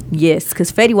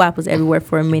 because Fetty Wap was everywhere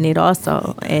for a minute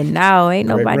also, and now ain't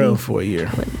nobody. Great run for a year.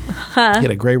 He had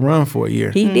a great run for a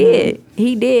year. He did.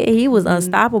 He was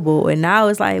unstoppable, and now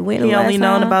it's like when he only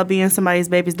known about being somebody's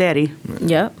baby's daddy.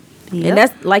 Yep. And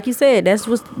that's like you said. That's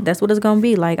what it's gonna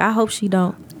be. Like, I hope she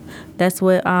don't. That's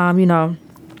what you know.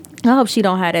 I hope she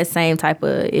don't have that same type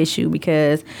of issue,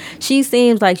 because she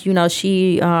seems like, you know,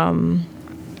 she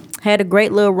had a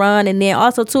great little run, and then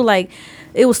also too, like,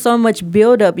 it was so much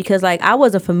build up, because like I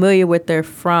wasn't familiar with her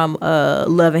from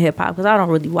Love and Hip Hop, because I don't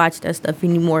really watch that stuff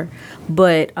anymore.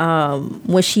 But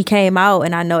when she came out,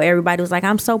 and I know everybody was like,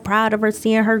 I'm so proud of her,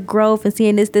 seeing her growth and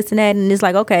seeing this and that, and it's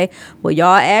like, okay, well,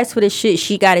 y'all asked for this shit,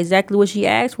 she got exactly what she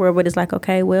asked for, but it's like,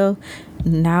 okay, well,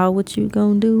 now what you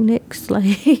gonna do next?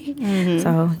 Like,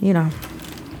 so, you know,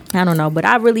 I don't know, but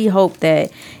I really hope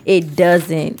that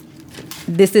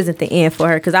this isn't the end for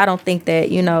her, because I don't think that,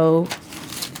 you know,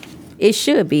 it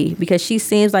should be, because she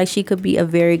seems like she could be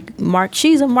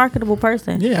she's a marketable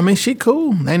person. Yeah, I mean, she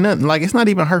cool. Ain't nothing, like, it's not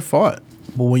even her fault.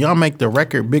 But when y'all make the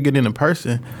record bigger than the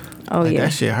person,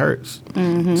 that shit hurts.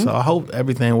 So I hope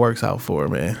everything works out for her,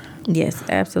 man. Yes,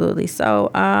 absolutely. So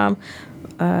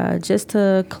just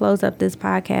to close up this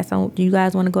podcast, do you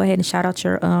guys want to go ahead and shout out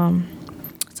your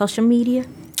social media?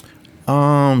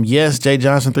 Yes, Jay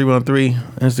Johnson 313,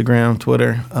 Instagram,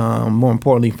 Twitter. More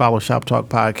importantly, follow Shop Talk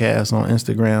Podcast on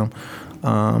Instagram,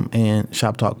 and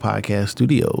Shop Talk Podcast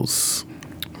Studios.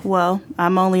 Well,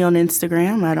 I'm only on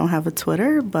Instagram. I don't have a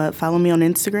Twitter, but follow me on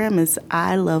Instagram. It's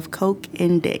I Love Coke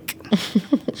and Dick.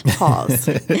 Pause.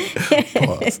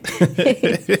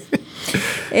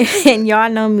 And y'all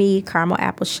know me, Caramel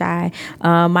Apple Shy.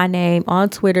 My name on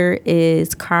Twitter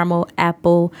is Caramel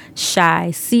Apple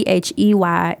Shy,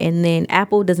 CHEY, and then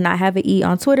Apple does not have an E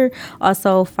on Twitter.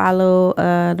 Also follow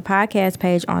the podcast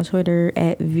page on Twitter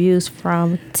at Views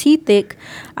from T-Thick.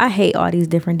 I hate all these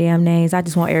different damn names. I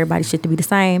just want everybody's shit to be the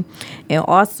same. And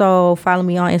also follow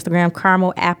me on Instagram,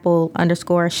 Caramel Apple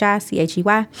 _Shy,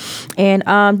 CHEY.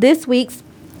 And this week's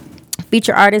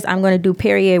feature artist, I'm going to do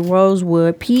Perrier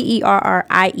Rosewood,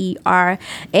 Perrier.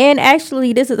 And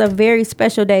actually, this is a very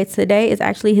special day. Today is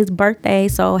actually his birthday,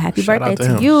 so happy birthday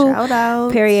to you. Shout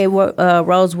out. Perrier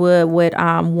Rosewood with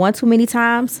One Too Many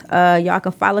Times. Y'all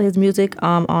can follow his music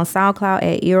on SoundCloud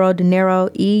at Euro Dinero,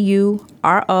 EURO-DINERO.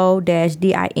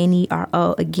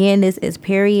 Again, this is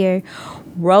Perrier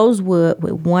Rosewood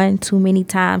with One Too Many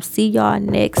Times. See y'all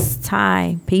next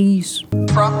time. Peace.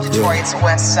 From Detroit's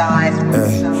west side.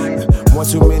 One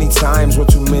too many times, one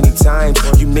too many times.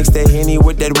 You mix that Henny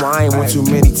with that wine one too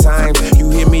many times. You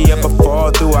hit me up, I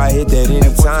fall through, I hit that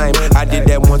anytime. I did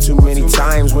that one too many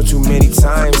times, one too many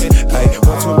times. Ay,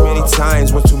 one too many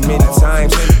times, one too many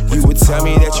times. You would tell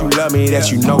me that you love me,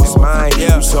 that you know it's mine.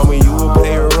 You told me you would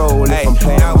play a role if I'm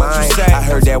playing mine. I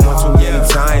heard that one too many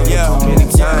times, one too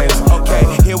many times. Okay,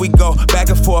 here we go, back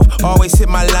and forth, always hit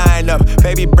my line up.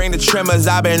 Baby, bring the trimmers,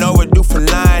 I've been overdue for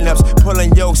lineups.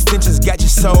 Pulling your extensions, got you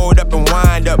sold up and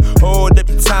wind up. Hold up,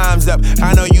 your time's up.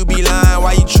 I know you be lying,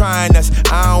 why you trying us?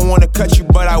 I don't wanna cut you,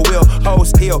 but I will. Hold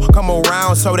still, come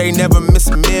around so they never miss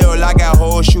a meal. I got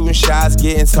hoes shooting shots,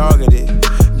 getting targeted.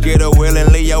 Get a wheel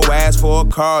and lay your ass for a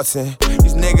Carlton.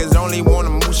 These niggas only wanna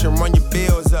moosh and run your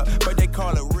bills up, but they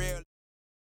call it real.